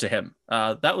 shout out to him.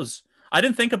 I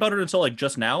didn't think about it until like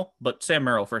just now, but Sam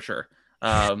Merrill for sure.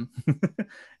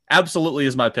 Absolutely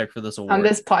is my pick for this award. On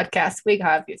this podcast, we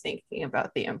have you thinking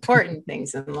about the important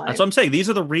things in life. That's what I'm saying. These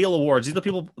are the real awards. These are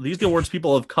the awards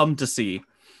people have come to see.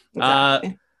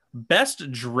 Exactly. Best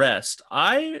dressed.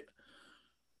 I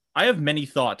have many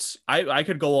thoughts. I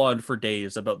could go on for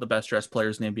days about the best dressed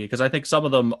players in the NBA, because I think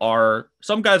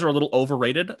some guys are a little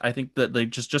overrated. I think that they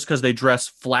just because they dress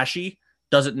flashy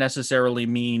doesn't necessarily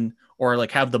mean, or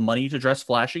like have the money to dress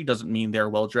flashy doesn't mean they're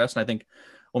well dressed. And I think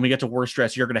when we get to worst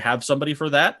dress, you're going to have somebody for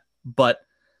that. But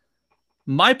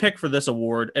my pick for this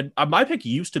award, and my pick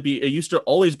used to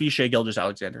always be Shai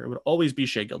Gilgeous-Alexander. It would always be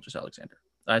Shai Gilgeous-Alexander.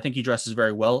 I think he dresses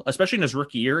very well, especially in his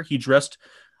rookie year. He dressed.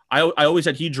 I always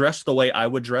said he dressed the way I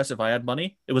would dress if I had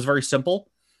money. It was very simple.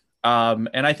 And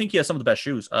I think he has some of the best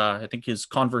shoes. I think his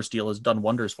Converse deal has done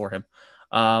wonders for him.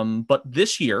 But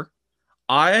this year,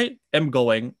 I am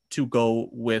going to go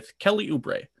with Kelly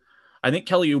Oubre. I think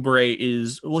Kelly Oubre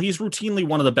he's routinely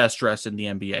one of the best dressed in the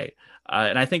NBA.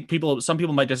 And I think some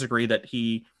people might disagree that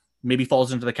he maybe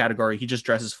falls into the category he just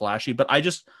dresses flashy. But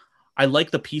I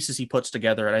like the pieces he puts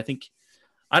together. And I think,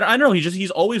 I don't know.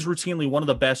 He's always routinely one of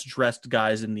the best dressed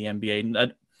guys in the NBA.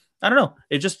 And I don't know.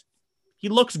 He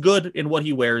looks good in what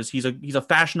he wears. He's a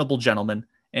fashionable gentleman,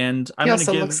 and he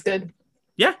also looks good.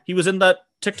 Yeah, he was in that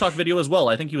TikTok video as well.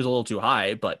 I think he was a little too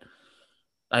high, but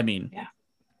I mean, yeah.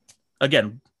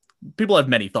 Again, people have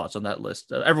many thoughts on that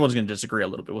list. Everyone's going to disagree a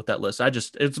little bit with that list.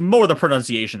 It's more the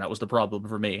pronunciation that was the problem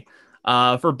for me.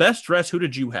 For best dress, who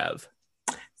did you have?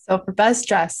 So for best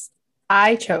dress,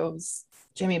 I chose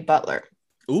Jimmy Butler.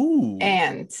 Ooh.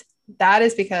 And that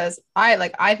is because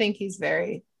I think he's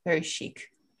very, very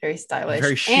chic, very stylish.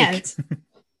 Very chic.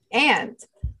 And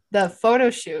the photo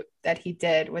shoot that he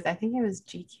did with, I think it was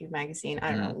GQ magazine.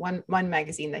 I don't know, one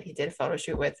magazine that he did a photo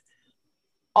shoot with.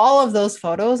 All of those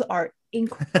photos are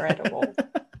incredible.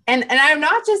 and I'm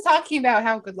not just talking about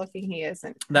how good looking he is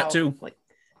and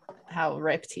how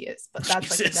ripped he is, but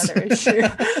that's Jesus. Like another issue.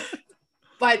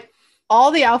 But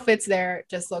all the outfits there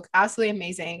just look absolutely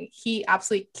amazing. He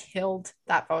absolutely killed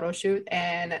that photo shoot,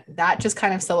 and that just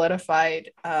kind of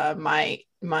solidified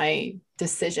my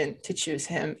decision to choose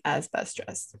him as best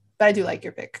dressed. But I do like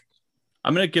your pick.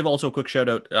 I'm going to give also a quick shout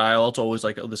out. I also always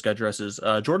like how this guy dresses.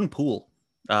 Jordan Poole.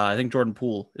 I think Jordan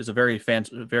Poole is a very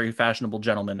fashionable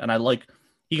gentleman, and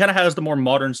he kind of has the more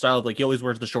modern style of he always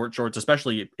wears the short shorts,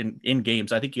 especially in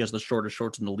games. I think he has the shortest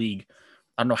shorts in the league.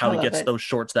 I don't know how he gets those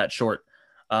shorts that short.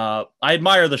 I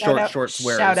admire the shorts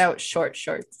wearers. Shout out short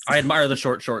shorts. I admire the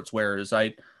short shorts wearers.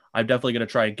 I'm definitely going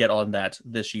to try and get on that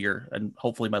this year, and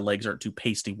hopefully my legs aren't too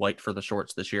pasty white for the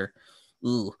shorts this year.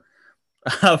 Ooh.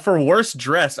 For worst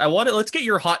dressed, let's get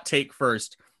your hot take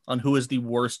first on who is the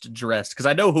worst dressed, because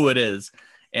I know who it is,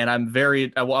 and I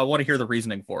want to hear the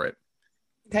reasoning for it.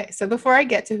 Okay, so before I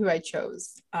get to who I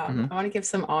chose, I want to give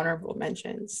some honorable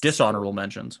mentions. Dishonorable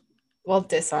mentions. Well,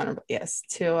 dishonorable, yes,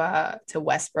 to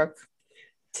Westbrook.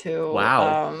 To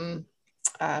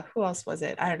who else was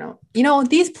it? I don't know. You know,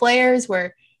 these players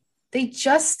where they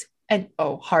just, and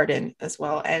Harden as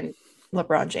well, and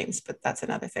LeBron James, but that's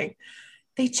another thing.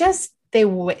 They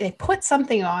put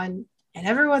something on, and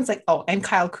everyone's like, oh, and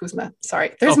Kyle Kuzma.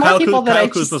 Sorry, there's more people that Kyle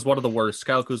Kuzma was one of the worst.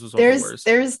 Kyle Kuzma was one of the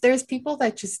worst. There's people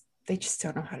that they just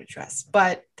don't know how to dress,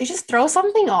 but they just throw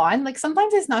something on. Like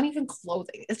sometimes it's not even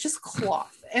clothing; it's just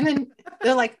cloth, and then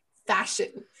they're like fashion.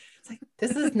 It's like,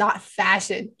 this is not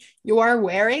fashion. You are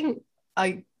wearing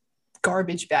a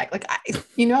garbage bag. Like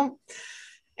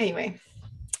Anyway,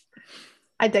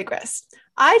 I digress.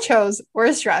 I chose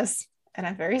worst dress, and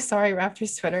I'm very sorry,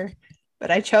 Raptors Twitter,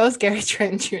 but I chose Gary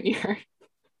Trent Jr.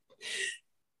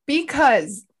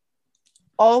 because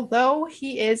although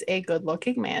he is a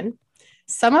good-looking man,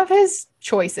 some of his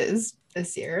choices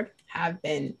this year have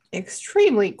been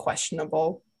extremely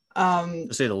questionable. To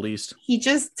say the least.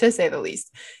 To say the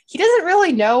least. He doesn't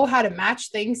really know how to match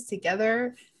things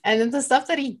together. And then the stuff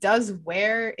that he does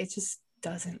wear, it just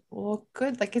doesn't look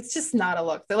good. Like, it's just not a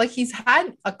look. But like, he's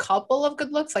had a couple of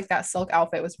good looks. Like that silk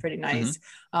outfit was pretty nice.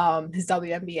 Mm-hmm. His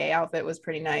WNBA outfit was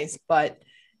pretty nice. And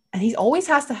he always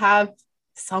has to have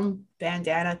some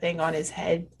bandana thing on his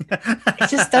head. It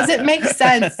just doesn't make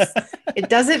sense. It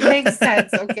doesn't make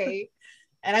sense. Okay.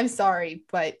 And I'm sorry,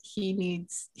 but he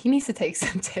needs to take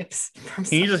some tips from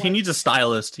someone. He needs a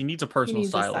stylist. He needs a personal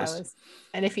stylist.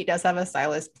 And if he does have a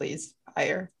stylist, please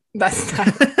hire that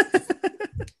stylist.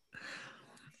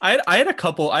 I had a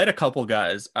couple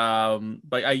guys.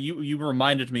 But you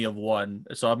reminded me of one.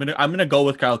 So I'm gonna go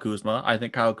with Kyle Kuzma. I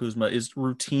think Kyle Kuzma is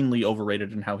routinely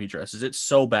overrated in how he dresses. It's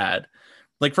so bad.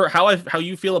 Like, for how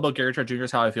you feel about Gary Trent Jr.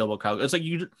 is how I feel about Kyle. It's like,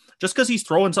 you just because he's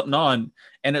throwing something on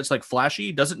and it's like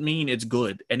flashy doesn't mean it's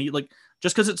good. And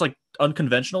just because it's like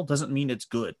unconventional doesn't mean it's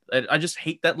good. I just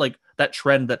hate that, like, that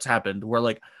trend that's happened where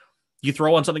like you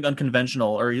throw on something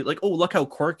unconventional or you're like, oh, look how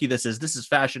quirky this is. This is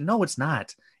fashion. No, it's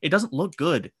not. It doesn't look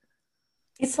good.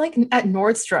 It's like at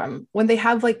Nordstrom when they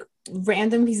have like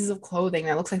random pieces of clothing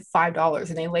that looks like $5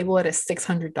 and they label it as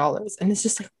 $600, and it's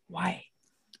just like, why?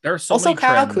 There are so also many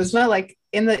Kyle trends. Kuzma, like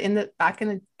in the back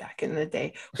in the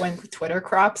day when Twitter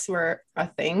crops were a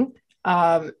thing,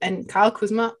 and Kyle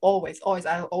Kuzma always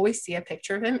I always see a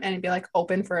picture of him and it'd be like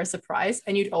open for a surprise,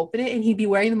 and you'd open it and he'd be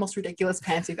wearing the most ridiculous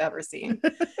pants you've ever seen.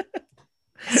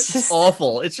 It's just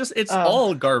awful. It's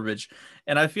all garbage,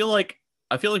 and I feel like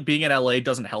being in LA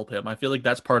doesn't help him. I feel like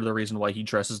that's part of the reason why he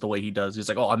dresses the way he does. He's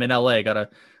like, oh, I'm in LA, I gotta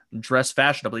dress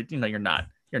fashionably. You're not.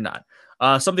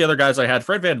 Some of the other guys I had,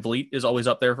 Fred VanVleet is always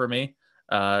up there for me.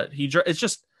 It's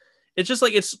just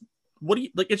like, it's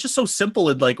just so simple,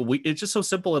 and like it's just so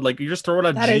simple, and like you're just throwing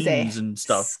on jeans and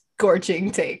stuff.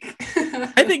 Scorching take.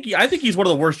 I think he's one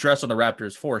of the worst dressed on the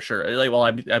Raptors for sure. Like, well,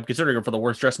 I'm considering him for the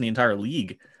worst dressed in the entire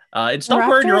league. And stop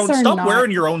wearing your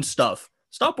own stuff.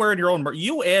 Stop wearing your own.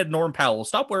 You and Norm Powell,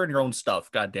 stop wearing your own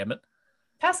stuff. God damn it.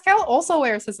 Pascal also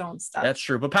wears his own stuff. That's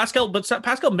true, but Pascal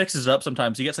mixes it up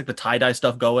sometimes. He gets like the tie-dye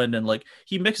stuff going, and like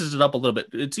he mixes it up a little bit.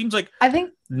 It seems like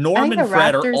Norm and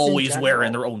Fred are always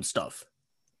wearing their own stuff.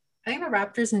 I think the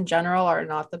Raptors in general are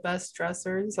not the best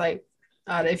dressers. Like,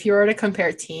 if you were to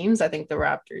compare teams, I think the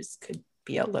Raptors could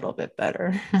be a little bit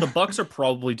better. The Bucks are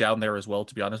probably down there as well,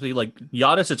 to be honest with you. Like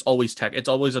Giannis, it's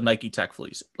always a Nike Tech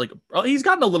fleece. Like, he's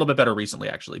gotten a little bit better recently,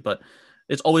 actually, but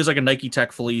it's always like a Nike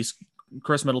Tech fleece.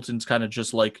 Chris Middleton's kind of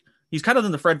just like, he's kind of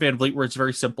in the Fred VanVleet where it's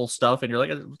very simple stuff and you're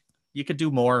like, you could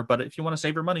do more, but if you want to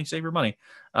save your money, save your money.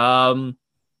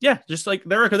 Yeah, just like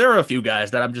there are a few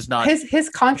guys that I'm just not. His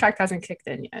contract hasn't kicked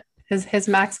in yet. His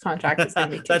max contract is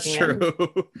going to be kicking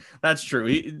in. That's true.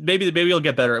 Maybe he'll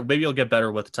get better. Maybe he'll get better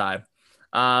with time.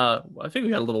 I think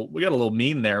we got a little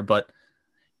mean there, but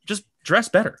just dress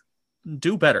better,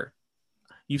 do better.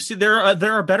 You see, there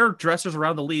are better dressers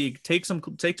around the league. Take some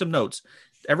notes.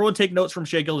 Everyone take notes from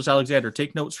Shai Gilgeous-Alexander.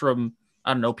 Take notes from,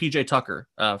 I don't know, PJ Tucker,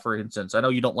 for instance. I know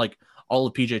you don't like all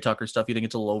of PJ Tucker stuff. You think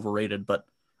it's a little overrated, but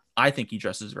I think he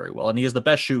dresses very well, and he has the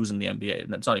best shoes in the NBA,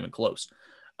 and that's not even close.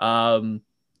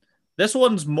 This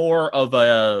one's more of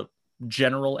a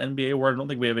general NBA award. I don't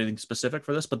think we have anything specific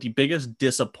for this, but the biggest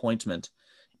disappointment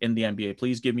in the NBA.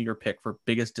 Please give me your pick for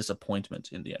biggest disappointment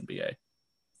in the NBA.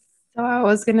 So I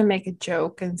was going to make a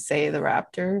joke and say the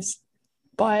Raptors,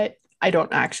 but I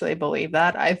don't actually believe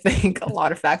that. I think a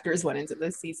lot of factors went into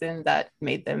this season that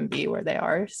made them be where they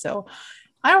are. So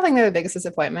I don't think they're the biggest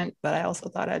disappointment, but I also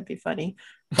thought I'd be funny.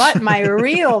 But my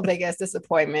real biggest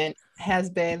disappointment has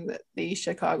been the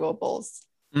Chicago Bulls,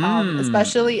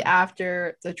 especially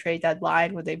after the trade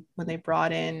deadline when they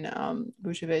brought in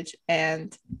Vucevic,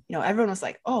 and everyone was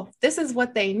like, "Oh, this is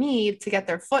what they need to get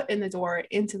their foot in the door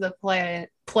into the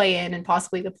play-in and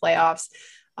possibly the playoffs."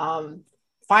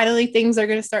 finally things are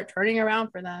going to start turning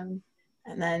around for them.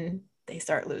 And then they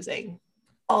start losing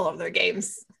all of their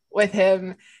games with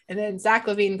him. And then Zach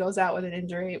LaVine goes out with an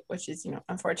injury, which is,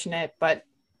 unfortunate, but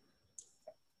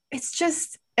it's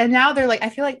just, and now they're like, I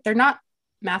feel like they're not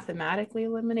mathematically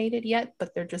eliminated yet,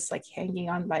 but they're just like hanging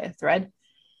on by a thread.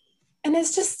 And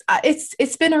it's just,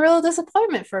 it's been a real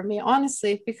disappointment for me,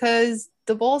 honestly, because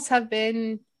the Bulls have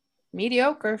been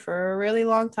mediocre for a really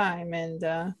long time. And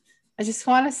I just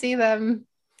want to see them,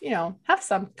 have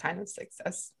some kind of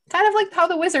success, kind of like how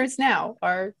the Wizards now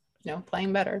are,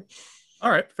 playing better.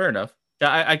 All right, fair enough.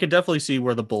 Yeah, I could definitely see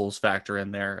where the Bulls factor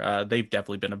in there. They've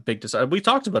definitely been a big we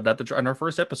talked about that in our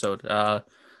first episode.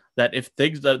 That if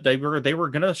things that they were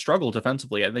going to struggle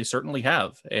defensively, and they certainly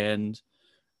have, and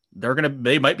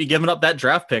they might be giving up that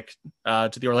draft pick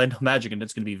to the Orlando Magic, and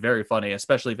it's going to be very funny,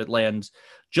 especially if it lands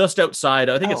just outside.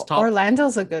 I think it's top.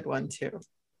 Orlando's a good one too.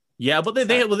 Yeah, but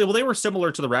they were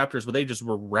similar to the Raptors, but they just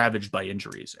were ravaged by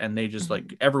injuries, and they just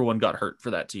like everyone got hurt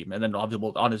for that team. And then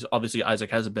obviously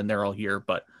Isaac hasn't been there all year,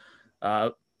 but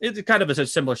it's kind of a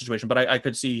similar situation. But I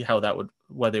could see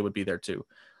why they would be there too.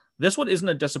 This one isn't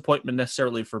a disappointment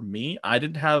necessarily for me. I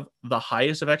didn't have the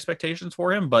highest of expectations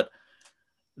for him, but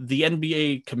the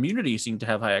NBA community seemed to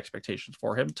have high expectations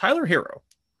for him. Tyler Hero.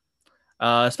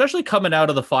 Especially coming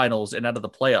out of the finals and out of the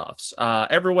playoffs.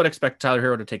 Everyone expected Tyler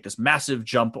Hero to take this massive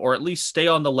jump or at least stay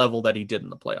on the level that he did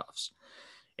in the playoffs.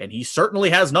 And he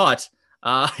certainly has not.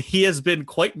 He has been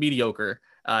quite mediocre,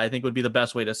 I think would be the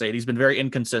best way to say it. He's been very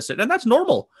inconsistent, and that's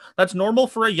normal. That's normal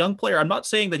for a young player. I'm not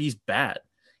saying that he's bad.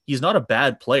 He's not a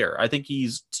bad player. I think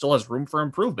he's still has room for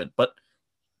improvement, but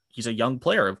he's a young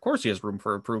player. Of course he has room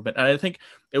for improvement. And I think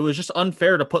it was just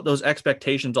unfair to put those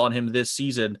expectations on him this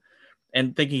season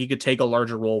and thinking he could take a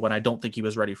larger role when I don't think he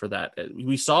was ready for that.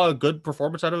 We saw a good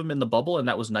performance out of him in the bubble, and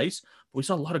that was nice. But we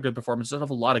saw a lot of good performances out of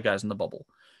a lot of guys in the bubble.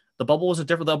 The bubble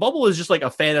was just like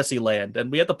a fantasy land,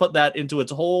 and we had to put that into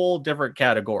its whole different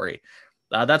category.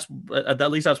 At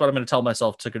least that's what I'm going to tell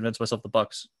myself to convince myself the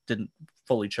Bucks didn't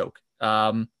fully choke.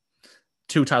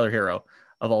 To Tyler Hero,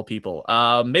 of all people.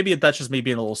 Maybe that's just me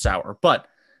being a little sour, but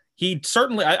he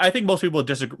certainly, I think most people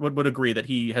would agree that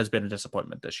he has been a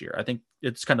disappointment this year. I think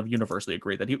it's kind of universally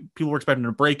agreed that people were expecting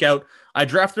a breakout. I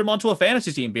drafted him onto a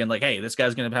fantasy team being like, hey, this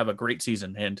guy's going to have a great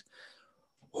season. And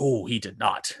he did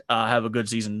not have a good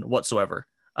season whatsoever.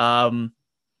 On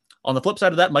the flip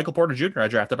side of that, Michael Porter Jr., I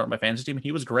drafted on my fantasy team and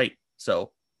he was great.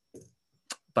 So,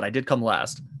 but I did come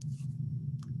last.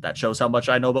 That shows how much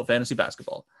I know about fantasy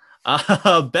basketball.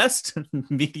 Best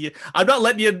media. I'm not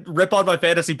letting you rip on my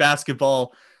fantasy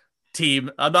basketball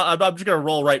team. I'm just gonna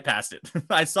roll right past it.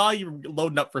 I saw you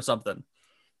loading up for something,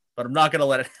 but I'm not gonna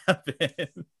let it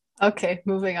happen. Okay,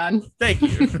 moving on. Thank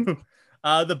you.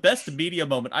 The best media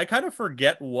moment. I kind of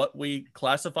forget what we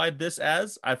classified this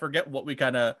as. I forget what we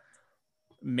kind of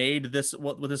made this.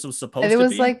 What this was supposed to be. It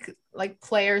was like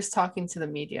players talking to the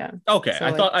media. Okay, so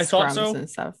I thought so. And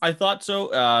stuff. I thought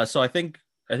so. So I think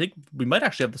we might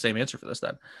actually have the same answer for this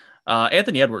then.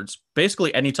 Anthony Edwards,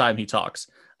 basically anytime he talks,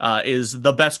 is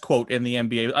the best quote in the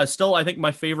NBA. I think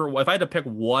my favorite, if I had to pick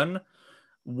one,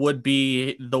 would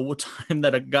be the time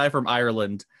that a guy from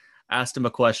Ireland asked him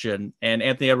a question, and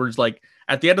Anthony Edwards, like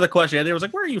at the end of the question, Anthony was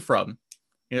like, "Where are you from?"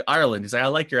 Ireland. He's like, "I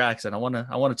like your accent. I want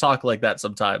to talk like that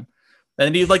sometime."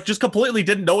 And he like just completely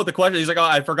didn't know what the question. He's like, "Oh,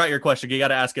 I forgot your question. You got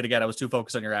to ask it again. I was too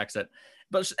focused on your accent."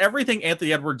 But everything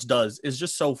Anthony Edwards does is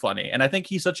just so funny. And I think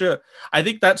I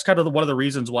think that's kind of one of the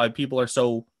reasons why people are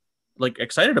so like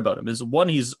excited about him is one,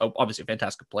 he's obviously a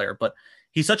fantastic player, but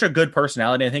he's such a good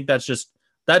personality. I think that's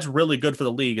really good for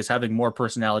the league is having more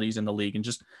personalities in the league and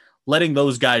just letting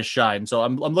those guys shine. So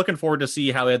I'm looking forward to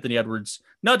see how Anthony Edwards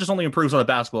not just only improves on a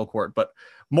basketball court, but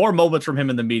more moments from him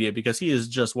in the media, because he is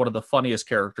just one of the funniest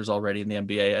characters already in the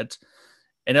NBA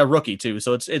and a rookie too.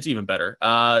 So it's even better.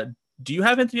 Do you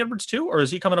have Anthony Edwards too, or is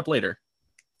he coming up later?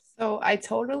 So I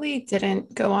totally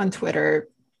didn't go on Twitter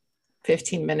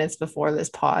 15 minutes before this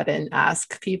pod and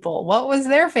ask people what was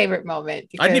their favorite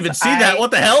moment. I didn't even see that. What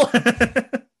the hell?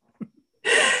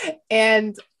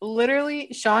 And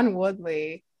literally Sean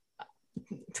Woodley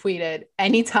tweeted,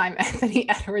 anytime Anthony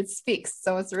Edwards speaks.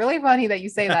 So it's really funny that you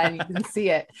say that and you can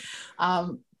see it.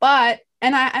 But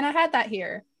I had that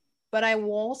here, but I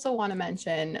also want to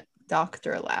mention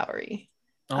Dr. Lowry.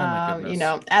 Oh my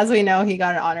goodness. As we know, he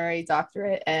got an honorary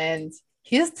doctorate, and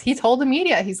he told the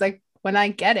media, he's like, when I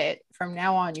get it from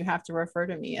now on, you have to refer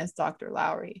to me as Dr.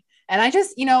 Lowry. And I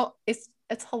just,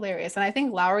 it's hilarious. And I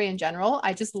think Lowry in general,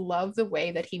 I just love the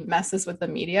way that he messes with the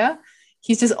media.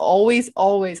 He's just always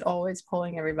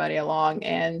pulling everybody along.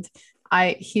 And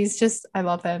I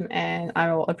love him, and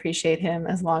I will appreciate him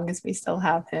as long as we still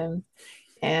have him.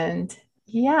 And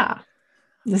Yeah.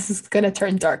 This is going to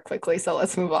turn dark quickly, so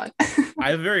let's move on. I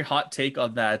have a very hot take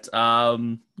on that.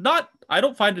 I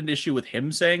don't find an issue with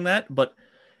him saying that, but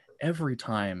every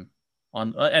time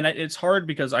on and it's hard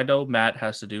because I know Matt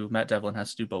Devlin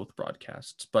has to do both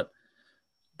broadcasts, but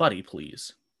buddy,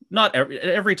 please. Not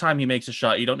every time he makes a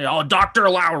shot, you don't need, oh, Dr.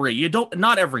 Lowry. You don't,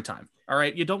 not every time. All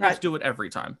right. You don't need to do it every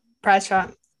time. Bradshaw,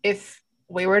 if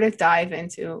we were to dive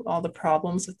into all the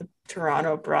problems with the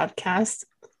Toronto broadcast,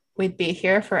 we'd be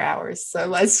here for hours. So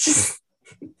let's just.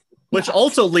 Which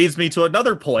also leads me to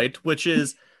another point, which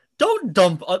is don't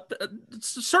dump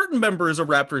certain members of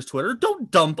Raptors Twitter.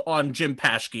 Don't dump on Jim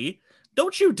Paschke.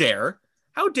 Don't you dare.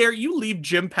 How dare you leave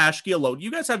Jim Paschke alone?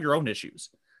 You guys have your own issues.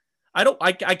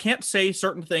 I can't say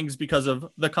certain things because of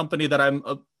the company that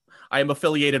I am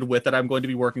affiliated with that I'm going to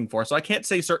be working for. So I can't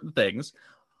say certain things,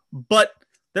 but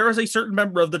there is a certain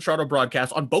member of the Toronto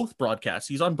broadcast on both broadcasts.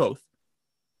 He's on both,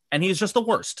 and he's just the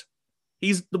worst.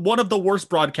 He's one of the worst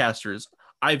broadcasters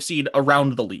I've seen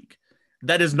around the league.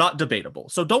 That is not debatable.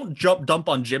 So don't dump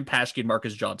on Jim Paschke and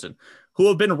Marcus Johnson, who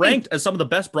have been ranked as some of the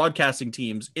best broadcasting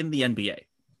teams in the NBA.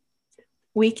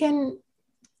 We can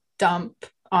dump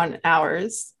on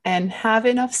ours and have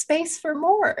enough space for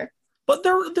more. But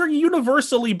they're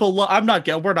universally below. We're not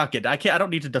getting. I don't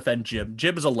need to defend Jim.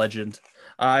 Jim is a legend.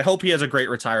 I hope he has a great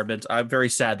retirement. I'm very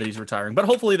sad that he's retiring, but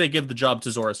hopefully they give the job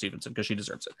to Zora Stevenson because she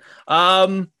deserves it.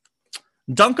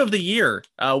 Dunk of the year.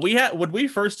 When we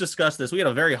first discussed this, we had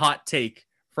a very hot take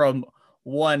from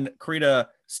one Crina,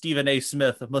 Stephen A.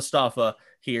 Smith, Mustafa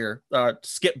here,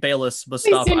 Skip Bayless,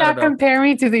 Mustafa. Please do not compare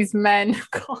me to these men.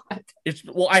 God.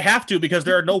 Well, I have to because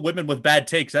there are no women with bad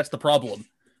takes. That's the problem.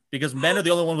 Because men are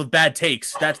the only one with bad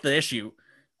takes. That's the issue.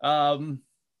 That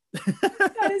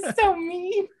is so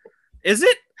mean. Is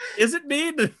it? Is it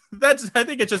mean? I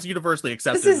think it's just universally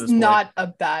accepted. This is not a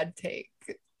bad take.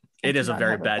 It is a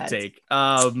very bad take.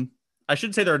 I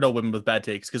shouldn't say there are no women with bad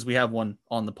takes because we have one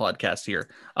on the podcast here.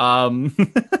 I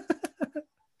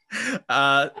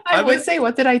would say,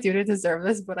 what did I do to deserve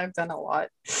this? But I've done a lot.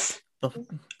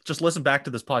 Just listen back to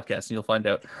this podcast and you'll find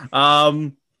out.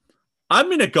 I'm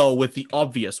going to go with the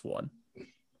obvious one.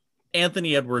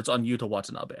 Anthony Edwards on Yuta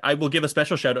Watanabe. I will give a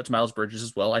special shout out to Miles Bridges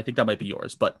as well. I think that might be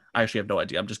yours, but I actually have no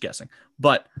idea. I'm just guessing.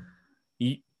 But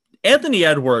Anthony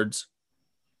Edwards,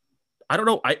 I don't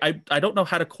know. I don't know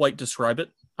how to quite describe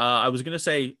it. I was going to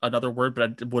say another word,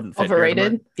 but it wouldn't fit.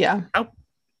 Overrated. Yeah.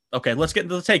 Okay, let's get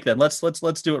into the take then. Let's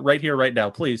do it right here, right now,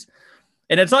 please.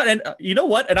 And it's not. And you know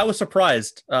what? And I was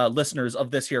surprised, listeners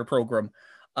of this here program.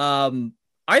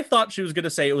 I thought she was going to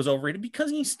say it was overrated because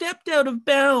he stepped out of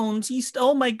bounds.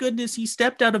 Oh my goodness, he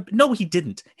stepped out of. No, he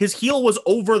didn't. His heel was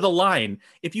over the line.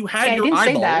 If you had your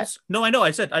eyeballs. No, I know.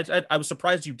 I said I was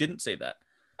surprised you didn't say that.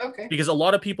 Okay. Because a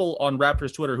lot of people on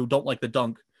Raptors Twitter who don't like the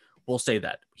dunk will say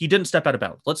that. He didn't step out of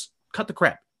bounds. Let's cut the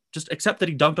crap. Just accept that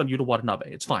he dunked on Yuta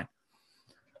Watanabe. It's fine.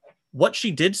 What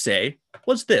she did say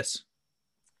was this.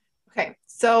 Okay.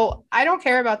 So I don't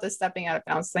care about the stepping out of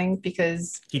bounds thing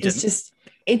because he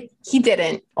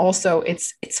didn't. Also,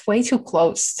 it's way too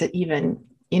close to even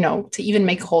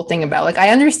make a whole thing about. Like,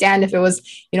 I understand if it was,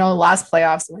 last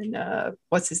playoffs when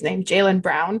what's his name? Jaylen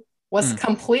Brown was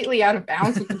completely out of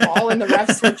bounds with the ball and the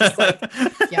refs were just like,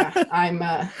 yeah,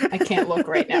 I can't look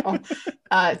right now.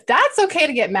 That's okay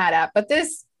to get mad at, but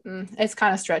this, it's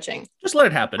kind of stretching. Just let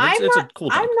it happen. It's a cool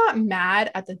dunk. I'm not mad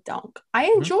at the dunk. I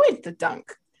enjoyed the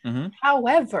dunk. Mm-hmm.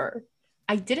 However,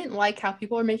 I didn't like how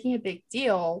people are making a big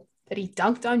deal that he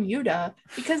dunked on Yuta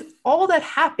because all that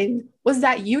happened was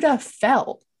that Yuta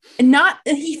fell. And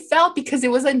he fell because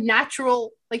it was a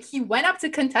natural, like he went up to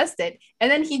contest it and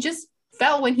then he just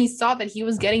fell when he saw that he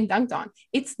was getting dunked on.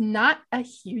 It's not a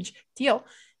huge deal.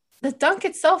 The dunk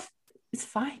itself is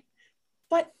fine.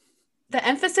 But the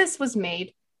emphasis was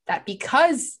made that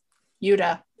because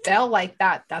Yuta fell like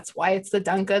that, that's why it's the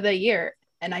dunk of the year.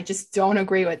 And I just don't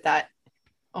agree with that.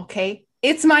 Okay?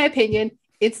 It's my opinion.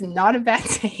 It's not a bad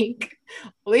take.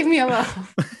 Leave me alone.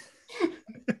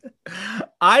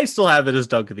 I still have it as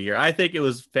dunk of the year. I think it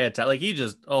was fantastic. Like he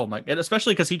just, oh my, and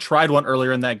especially because he tried one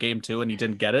earlier in that game too, and he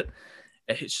didn't get it.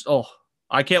 It's,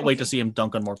 I can't wait to see him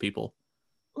dunk on more people.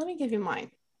 Let me give you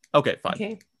mine. Okay, fine.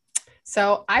 Okay.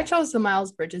 So I chose the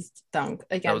Miles Bridges dunk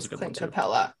against Clint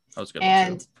Capella. That was a good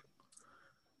and one too.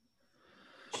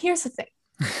 Here's the thing.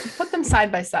 Put them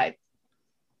side by side.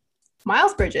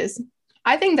 Miles Bridges,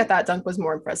 I think that dunk was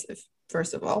more impressive,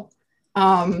 first of all.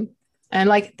 And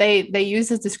like they use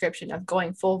his description of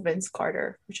going full Vince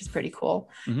Carter, which is pretty cool.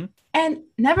 Mm-hmm. And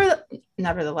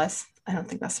nevertheless, I don't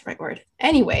think that's the right word.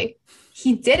 Anyway,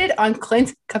 he did it on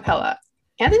Clint Capella.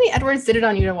 Anthony Edwards did it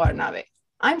on Yuta Watanabe.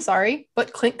 I'm sorry,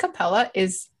 but Clint Capella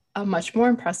is a much more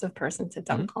impressive person to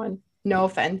dunk on. No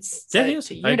offense to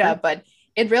Yuta, but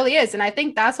it really is. And I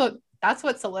think that's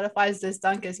what solidifies this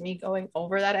dunk is me going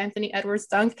over that Anthony Edwards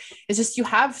dunk. It's just you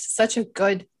have such a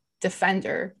good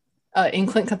defender in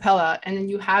Clint Capella, and then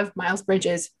you have Miles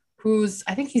Bridges,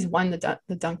 I think he's won the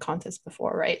dunk contest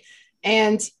before, right?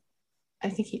 And I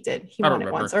think he did. He won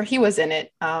it once, or he was in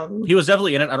it. He was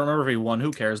definitely in it. I don't remember if he won.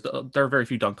 Who cares? There are very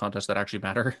few dunk contests that actually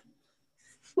matter.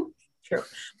 True.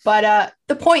 But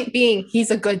the point being,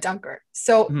 he's a good dunker.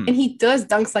 So, and he does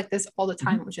dunks like this all the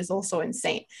time, which is also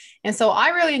insane. And so I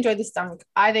really enjoyed this dunk.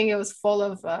 I think it was full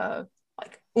of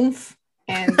like oomph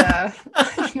and full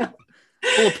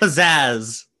of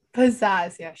pizzazz.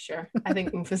 Pizzazz, yeah, sure. I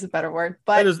think oomph is a better word.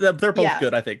 But they're both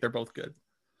good. I think they're both good.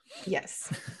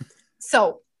 Yes.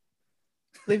 So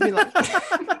leave me alone.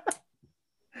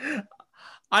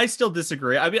 I still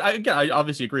disagree. I mean, I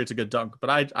obviously agree it's a good dunk, but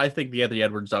I think the Anthony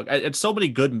Edwards dunk, and so many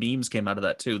good memes came out of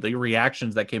that too. The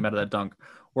reactions that came out of that dunk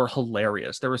were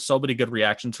hilarious. There were so many good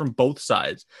reactions from both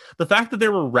sides. The fact that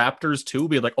there were Raptors too,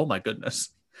 being like, oh my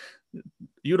goodness,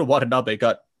 Yuta Watanabe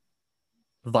got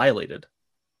violated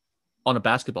on a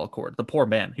basketball court. The poor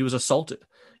man, he was assaulted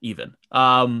even.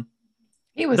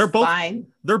 He was fine.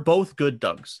 They're both good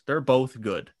dunks. They're both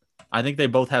good. I think they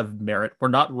both have merit. We're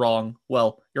not wrong.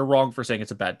 Well, you're wrong for saying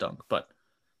it's a bad dunk, but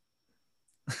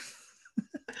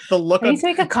the look. I need to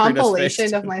make a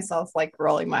compilation of myself like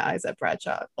rolling my eyes at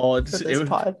Bradshaw. Oh,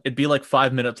 it'd be like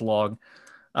 5 minutes long.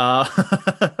 Down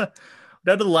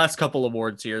to the last couple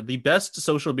awards here. The best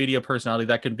social media personality,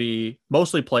 that can be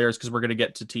mostly players, because we're going to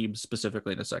get to teams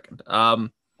specifically in a second. I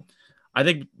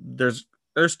think there's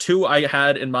two I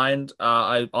had in mind.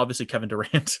 Obviously Kevin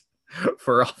Durant.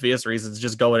 For obvious reasons,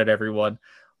 just going at everyone.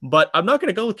 But I'm not going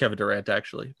to go with Kevin Durant,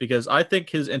 actually, because I think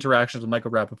his interactions with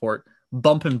Michael Rappaport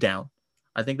bump him down.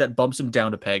 I think that bumps him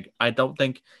down a peg. I don't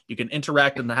think you can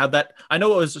interact and have that. I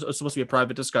know it was supposed to be a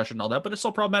private discussion and all that, but it's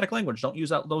still problematic language. Don't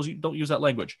use that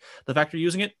language. The fact you're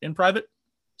using it in private,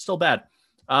 still bad.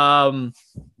 I'm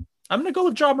going to go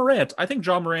with Ja Morant. I think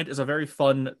Ja Morant is a very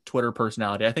fun Twitter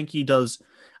personality. I think he does.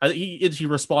 He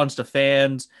responds to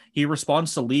fans. He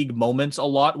responds to league moments a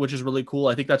lot, which is really cool.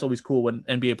 I think that's always cool when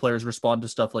NBA players respond to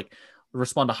stuff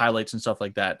respond to highlights and stuff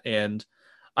like that. And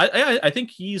I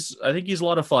think he's a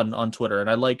lot of fun on Twitter, and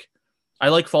I like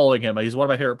following him. He's one of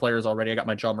my favorite players already. I got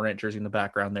my Ja Morant jersey in the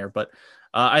background there, but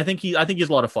I think he's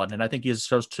a lot of fun, and I think his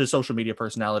social media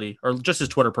personality, or just his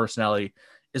Twitter personality,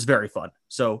 is very fun.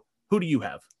 So who do you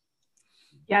have?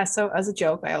 Yeah, so as a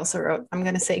joke, I also wrote, I'm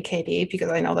going to say KD because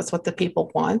I know that's what the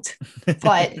people want,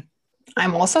 but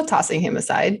I'm also tossing him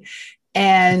aside,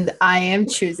 and I am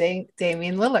choosing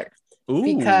Damian Lillard. Ooh.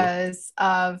 Because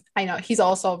I know he's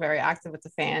also very active with the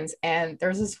fans, and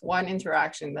there's this one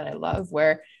interaction that I love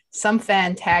where some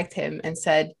fan tagged him and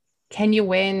said, can you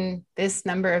win this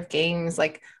number of games?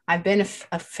 Like, I've been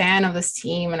a fan of this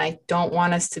team, and I don't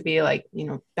want us to be like,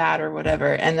 bad or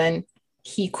whatever. And then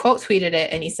he quote tweeted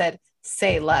it, and he said,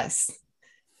 say less.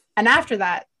 And after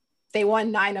that, they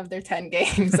won 9 of their 10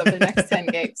 games of the next 10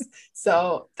 games.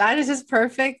 So that is just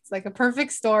perfect, like a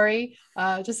perfect story,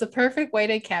 just a perfect way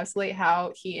to encapsulate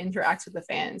how he interacts with the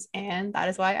fans. And that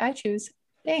is why I choose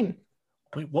Dame.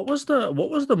 Wait, what was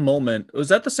the moment? Was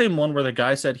that the same one where the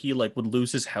guy said he would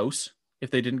lose his house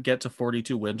if they didn't get to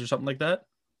 42 wins or something like that?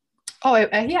 Oh,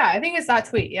 yeah, I think it's that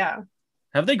tweet. Yeah.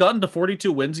 Have they gotten to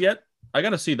 42 wins yet? I got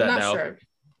to see that now. Not sure.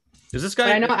 Is this guy?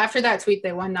 But I know after that tweet,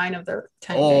 they won 9 of their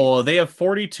 10 Oh, games. They have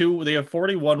 42. They have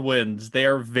 41 wins. They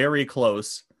are very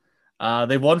close.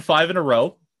 They've won 5 in a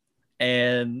row.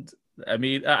 And I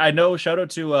mean, I know, shout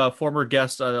out to a former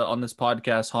guest on this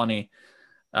podcast, Hani.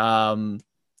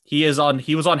 He was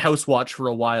on House Watch for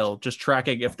a while, just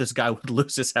tracking if this guy would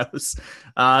lose his house.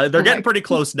 They're getting pretty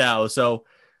close now. So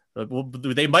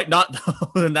they might not,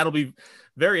 and that'll be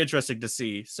very interesting to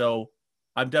see. So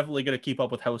I'm definitely going to keep up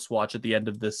with House Watch at the end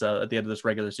of this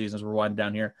regular season as we're winding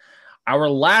down here. Our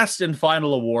last and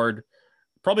final award,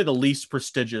 probably the least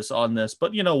prestigious on this,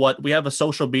 but you know what? We have a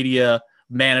social media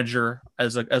manager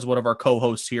as one of our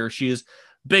co-hosts here. She is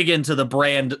big into the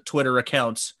brand Twitter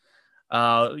accounts.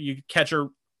 You catch her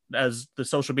as the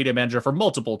social media manager for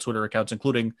multiple Twitter accounts,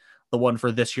 including the one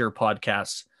for this year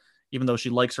podcast, even though she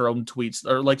likes her own tweets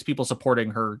or likes people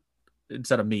supporting her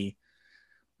instead of me.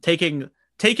 Take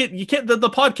it. You can't. The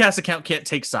podcast account can't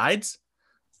take sides.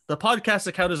 The podcast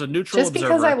account is a neutral observer. Just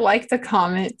because I like the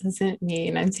comment doesn't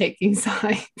mean I'm taking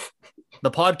sides. The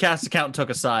podcast account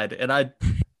took a side, and I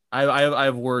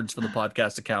have words for the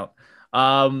podcast account.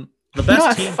 The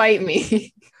best team. Fight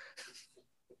me.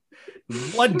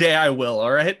 One day I will.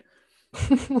 All right.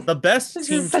 The best This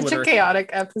team. is such Twitter. A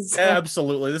chaotic episode.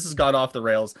 Absolutely, this has gone off the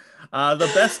rails.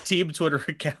 The best team Twitter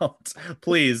account.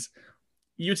 Please,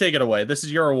 you take it away. This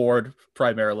is your award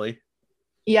primarily.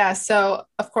 Yeah, so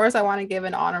of course I want to give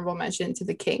an honorable mention to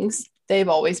the Kings. They've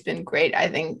always been great. I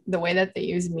think the way that they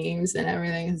use memes and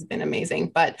everything has been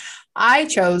amazing. But I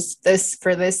chose this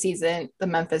for this season, the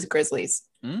Memphis Grizzlies.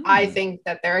 I think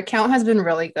that their account has been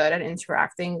really good at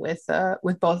interacting with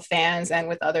both fans and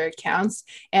with other accounts,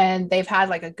 and they've had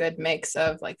like a good mix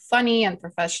of like funny and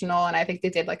professional. And I think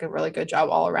they did like a really good job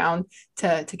all around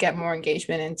to get more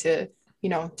engagement and to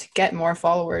get more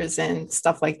followers and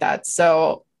stuff like that.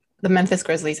 So the Memphis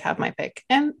Grizzlies have my pick,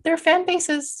 and their fan base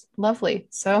is lovely.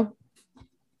 So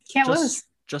can't lose.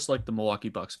 Just like the Milwaukee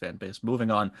Bucks fan base. Moving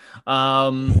on.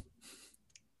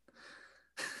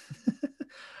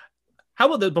 How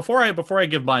about the before I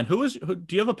give mine? Who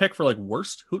do you have a pick for like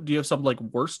worst? Who do you have some like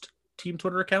worst team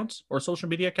Twitter accounts or social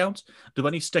media accounts? Do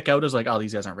any stick out as like, oh,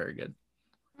 these guys aren't very good?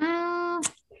 I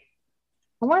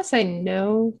want to say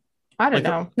no. I don't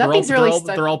know.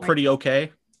 They're all pretty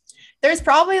okay. There's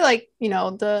probably like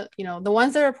the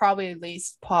ones that are probably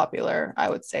least popular, I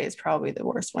would say, is probably the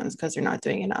worst ones because they're not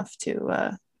doing enough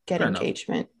to get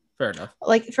engagement. Fair enough.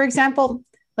 Like for example,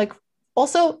 like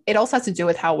also it also has to do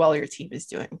with how well your team is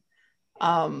doing.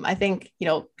 I think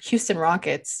Houston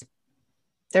Rockets,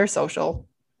 they're social.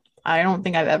 I don't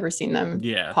think I've ever seen them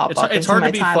pop up. It's hard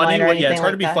to be funny it's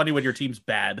hard to be funny when your team's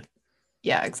bad.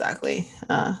 Yeah, exactly.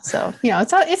 So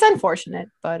it's unfortunate,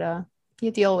 but you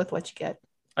deal with what you get.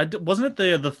 Wasn't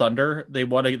it the Thunder?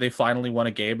 They finally won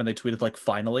a game and they tweeted like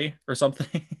finally or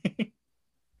something.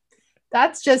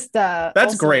 That's just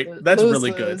that's great. That's really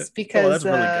good because that's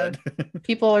really good.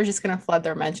 People are just gonna flood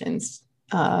their mentions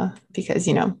because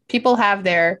people have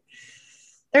their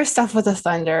stuff with the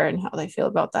Thunder and how they feel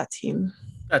about that team.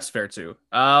 That's fair too.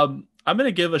 I'm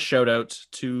gonna give a shout out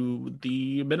to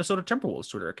the Minnesota Timberwolves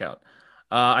Twitter account.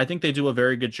 I think they do a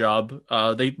very good job.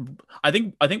 I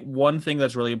think one thing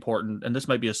that's really important, and this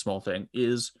might be a small thing,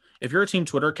 is if you're a team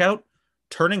Twitter account,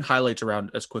 turning highlights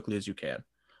around as quickly as you can.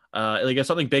 Like if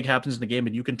something big happens in the game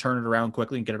and you can turn it around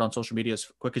quickly and get it on social media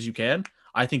as quick as you can,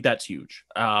 I think that's huge.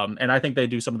 And I think they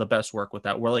do some of the best work with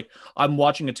that. Where like I'm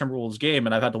watching a Timberwolves game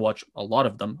and I've had to watch a lot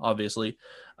of them, obviously.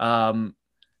 And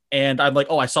I'm like,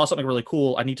 oh, I saw something really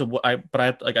cool. I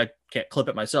can't clip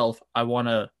it myself.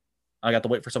 I got to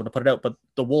wait for someone to put it out, but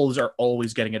the Wolves are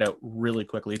always getting it out really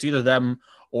quickly. It's either them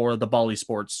or the Bally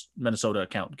Sports Minnesota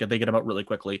account. They get them out really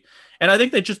quickly. And I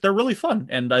think they're really fun.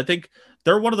 And I think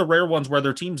they're one of the rare ones where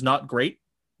their team's not great,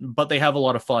 but they have a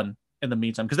lot of fun in the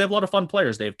meantime because they have a lot of fun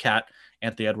players. They have Cat,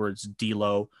 Anthony Edwards,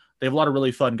 D'Lo. They have a lot of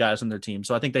really fun guys on their team.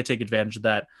 So I think they take advantage of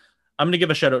that. I'm going to give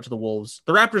a shout out to the Wolves.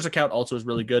 The Raptors account also is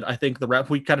really good. I think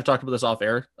we kind of talked about this off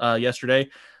air yesterday.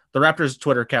 The Raptors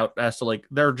Twitter account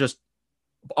they're just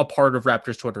a part of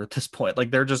Raptors Twitter at this point.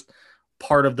 Like they're just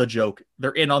part of the joke.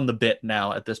 They're in on the bit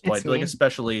now at this point. Like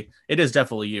especially, it is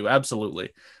definitely you.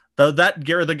 Absolutely. The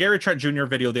Gary Trent Jr.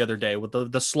 video the other day with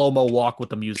the slow-mo walk with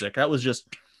the music. That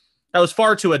was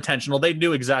far too intentional. They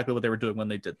knew exactly what they were doing when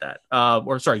they did that.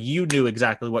 You knew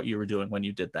exactly what you were doing when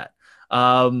you did that. So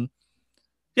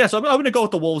I'm going to go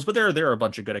with the Wolves, but there are a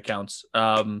bunch of good accounts.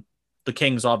 The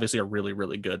Kings obviously are really,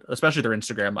 really good, especially their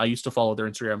Instagram. I used to follow their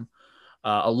Instagram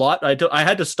a lot. I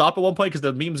had to stop at one point because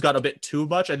the memes got a bit too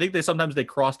much. I think sometimes they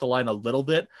cross the line a little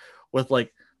bit with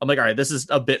like, I'm like, all right, this is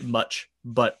a bit much,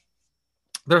 but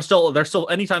they're still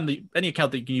any account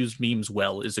that you can use memes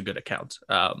well is a good account.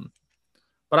 But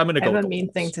I'm going to go. I have a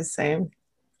mean thing to say.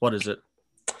 What is it?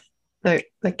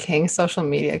 The King social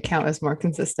media account is more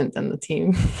consistent than the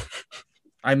team.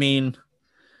 I mean,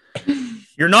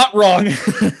 you're not wrong.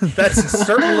 That's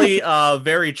certainly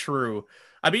very true.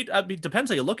 I mean, depends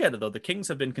how you look at it, though. The Kings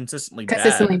have been consistently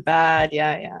bad.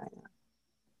 Yeah.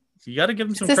 So you got to give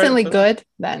them some consistently credit. Good.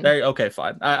 Then okay,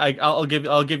 fine. I'll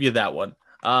give you that one.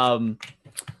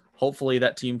 Hopefully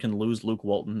that team can lose Luke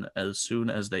Walton as soon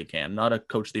as they can. Not a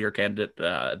Coach of the Year candidate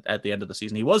at the end of the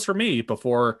season. He was for me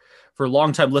for a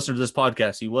long time listener to this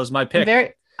podcast. He was my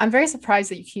pick. I'm very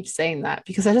surprised that you keep saying that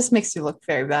because that just makes you look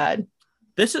very bad.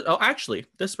 Before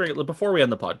we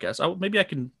end the podcast, maybe I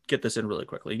can get this in really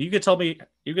quickly. You can tell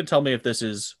me if this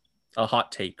is a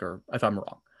hot take or if I'm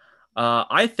wrong.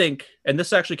 I think, and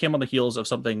this actually came on the heels of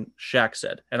something Shaq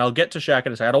said, and I'll get to Shaq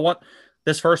in a second. I don't want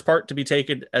this first part to be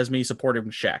taken as me supporting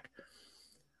Shaq.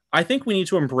 I think we need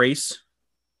to embrace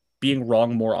being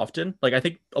wrong more often. Like I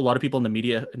think a lot of people in the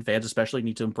media and fans especially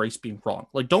need to embrace being wrong.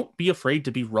 Like don't be afraid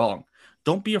to be wrong.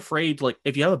 Don't be afraid. Like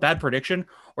if you have a bad prediction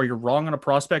or you're wrong on a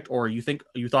prospect or you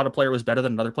thought a player was better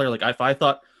than another player. Like if I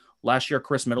thought last year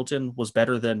Chris Middleton was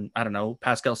better than, I don't know,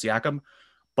 Pascal Siakam,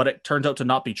 but it turns out to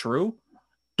not be true.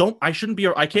 I shouldn't be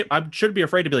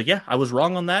afraid to be like, yeah, I was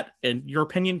wrong on that, and your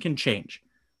opinion can change.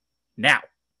 Now,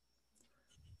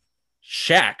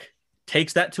 Shaq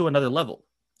takes that to another level.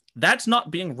 That's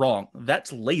not being wrong.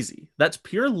 That's lazy. That's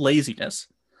pure laziness.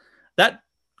 That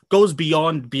goes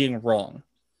beyond being wrong.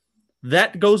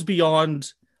 That goes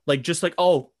beyond like just like,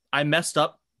 oh, I messed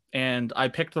up and I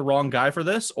picked the wrong guy for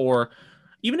this. Or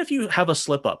even if you have a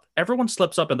slip up, everyone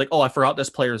slips up and like, oh, I forgot this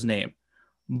player's name.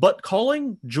 But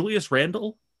calling Julius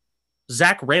Randle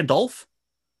Zach Randolph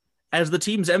as the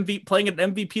team's MVP playing at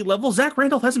an MVP level, Zach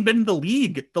Randolph hasn't been in the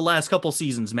league the last couple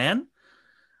seasons, man.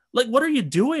 Like, what are you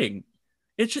doing?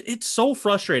 It's so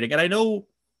frustrating. And I know,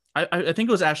 I think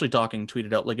it was Ashley Docking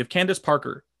tweeted out, like, if Candace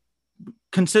Parker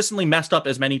consistently messed up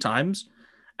as many times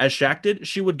as Shaq did,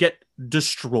 she would get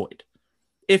destroyed.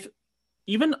 If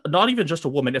not even just a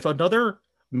woman, if another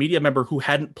media member who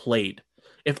hadn't played,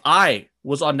 if I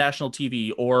was on national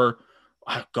TV or,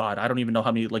 oh God, I don't even know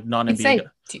how many like non-NBA.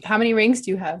 How many rings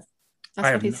do you have?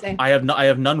 That's what he's saying. I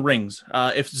have none rings.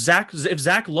 If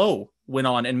Zach Lowe went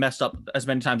on and messed up as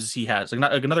many times as he has,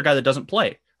 like another guy that doesn't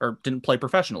play or didn't play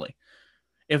professionally,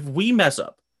 if we mess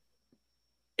up,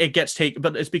 it gets taken.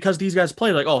 But it's because these guys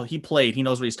play. Like, oh, he played. He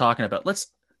knows what he's talking about. Let's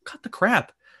cut the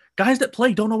crap. Guys that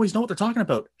play don't always know what they're talking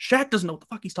about. Shaq doesn't know what the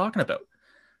fuck he's talking about.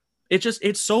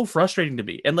 It's so frustrating to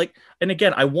me. And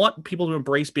again, I want people to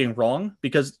embrace being wrong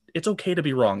because it's okay to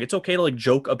be wrong. It's okay to like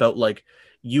joke about like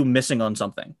you missing on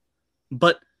something,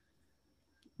 but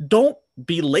don't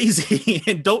be lazy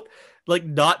and don't like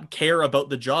not care about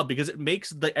the job because it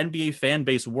makes the NBA fan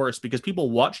base worse because people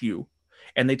watch you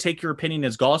and they take your opinion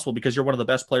as gospel because you're one of the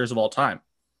best players of all time.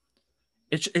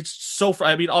 It's so,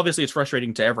 I mean, obviously it's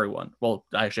frustrating to everyone. Well,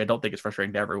 actually, I don't think it's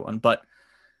frustrating to everyone, but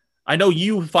I know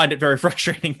you find it very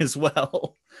frustrating as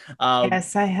well.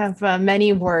 Yes, I have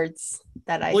many words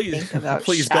that I think about.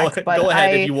 Please Shaq, go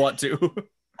ahead if you want to.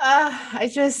 I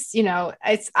just,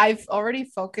 I've already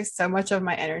focused so much of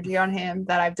my energy on him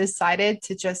that I've decided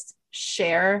to just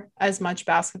share as much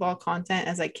basketball content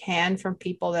as I can from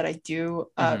people that I do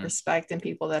respect and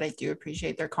people that I do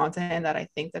appreciate their content and that I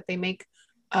think that they make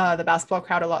the basketball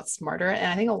crowd a lot smarter. And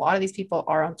I think a lot of these people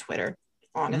are on Twitter,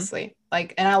 honestly.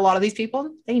 And a lot of these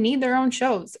people, they need their own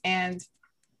shows. And,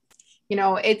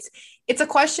 it's a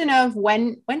question of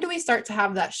when do we start to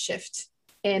have that shift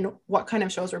in what kind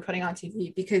of shows we're putting on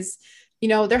TV? Because,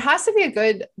 there has to be a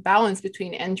good balance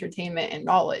between entertainment and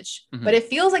knowledge, but it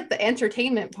feels like the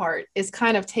entertainment part is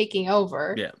kind of taking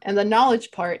over and the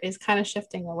knowledge part is kind of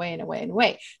shifting away and away and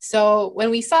away. So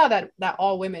when we saw that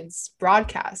all women's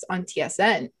broadcast on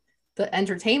TSN, the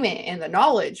entertainment and the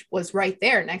knowledge was right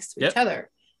there next to each other.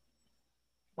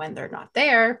 When they're not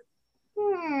there,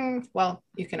 well,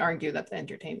 you can argue that the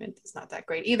entertainment is not that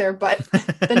great either, but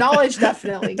the knowledge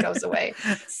definitely goes away.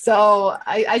 So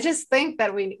I just think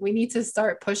that we need to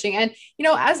start pushing. And,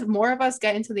 as more of us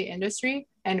get into the industry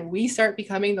and we start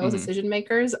becoming those decision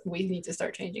makers, we need to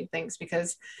start changing things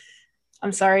because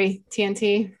I'm sorry,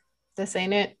 TNT, this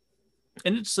ain't it.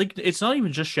 And it's like, it's not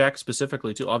even just Shaq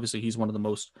specifically too. Obviously he's one of the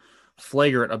most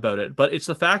flagrant about it, but it's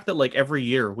the fact that like every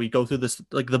year we go through this,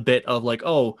 like the bit of like,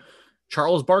 oh,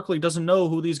 Charles Barkley doesn't know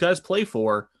who these guys play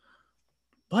for.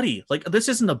 Buddy, like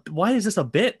why is this a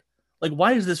bit? Like,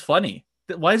 why is this funny?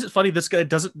 Why is it funny this guy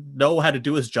doesn't know how to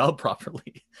do his job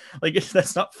properly? Like,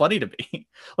 that's not funny to me.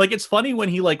 Like, it's funny when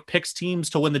he like picks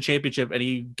teams to win the championship and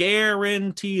he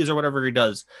guarantees or whatever he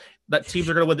does that teams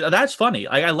are going to win. That's funny.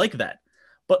 I like that.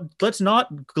 But let's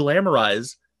not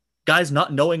glamorize guys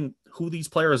not knowing who these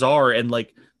players are and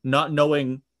like not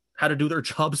knowing how to do their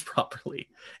jobs properly.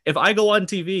 If I go on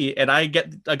TV and I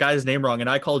get a guy's name wrong and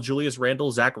I call Julius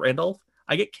Randle Zach Randolph,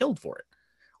 I get killed for it.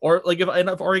 Or like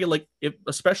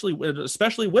especially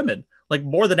women, like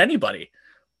more than anybody,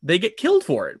 they get killed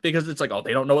for it because it's like, oh,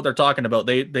 they don't know what they're talking about.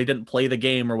 They didn't play the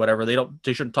game or whatever.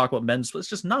 They shouldn't talk about men's. It's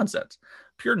just nonsense,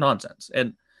 pure nonsense.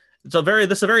 And this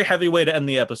is a very heavy way to end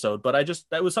the episode, but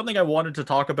that was something I wanted to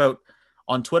talk about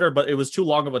on Twitter, but it was too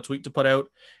long of a tweet to put out.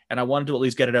 And I wanted to at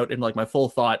least get it out in like my full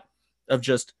thought of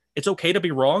just, it's okay to be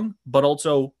wrong, but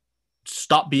also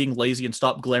stop being lazy and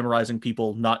stop glamorizing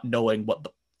people not knowing what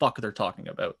the fuck they're talking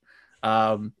about.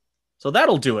 So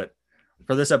that'll do it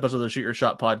for this episode of the Shoot Your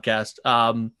Shot podcast.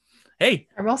 Hey,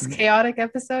 our most chaotic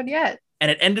episode yet.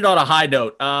 And it ended on a high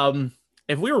note.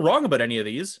 If we were wrong about any of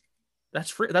these,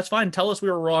 that's fine. Tell us we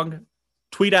were wrong.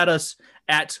 Tweet at us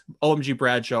at OMG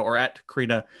Bradshaw or at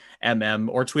Crina MM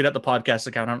or tweet at the podcast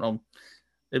account. I don't know.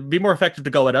 It'd be more effective to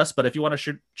go at us, but if you want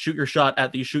to shoot your shot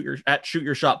at the shoot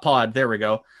your shot pod, there we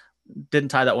go. Didn't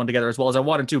tie that one together as well as I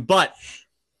wanted to, but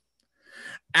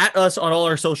at us on all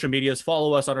our social medias,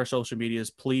 follow us on our social medias,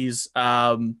 please.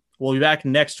 We'll be back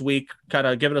next week, kind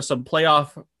of giving us some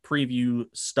playoff preview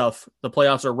stuff. The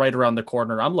playoffs are right around the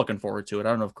corner. I'm looking forward to it. I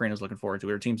don't know if Crina's looking forward to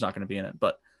it. Her team's not going to be in it,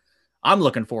 but I'm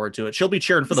looking forward to it. She'll be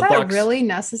cheering for the Bucks. Is that really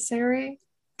necessary?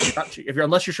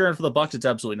 Unless you're cheering for the Bucks, it's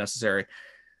absolutely necessary.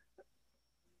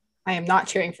 I am not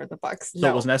cheering for the Bucks. So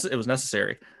it was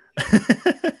necessary.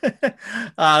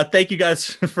 Thank you guys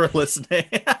for listening.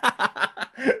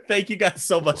 Thank you guys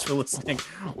so much for listening.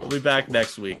 We'll be back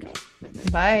next week.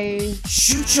 Bye.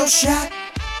 Shoot your shot.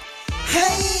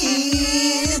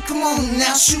 Hey, come on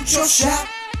now, shoot your shot.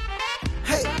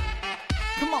 Hey,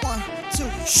 come on, 1, 2,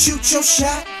 shoot your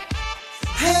shot.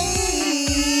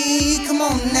 Hey, come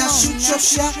on now, shoot your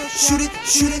shot. Shoot it,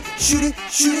 shoot it, shoot it,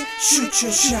 shoot it, shoot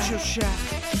your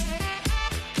shot.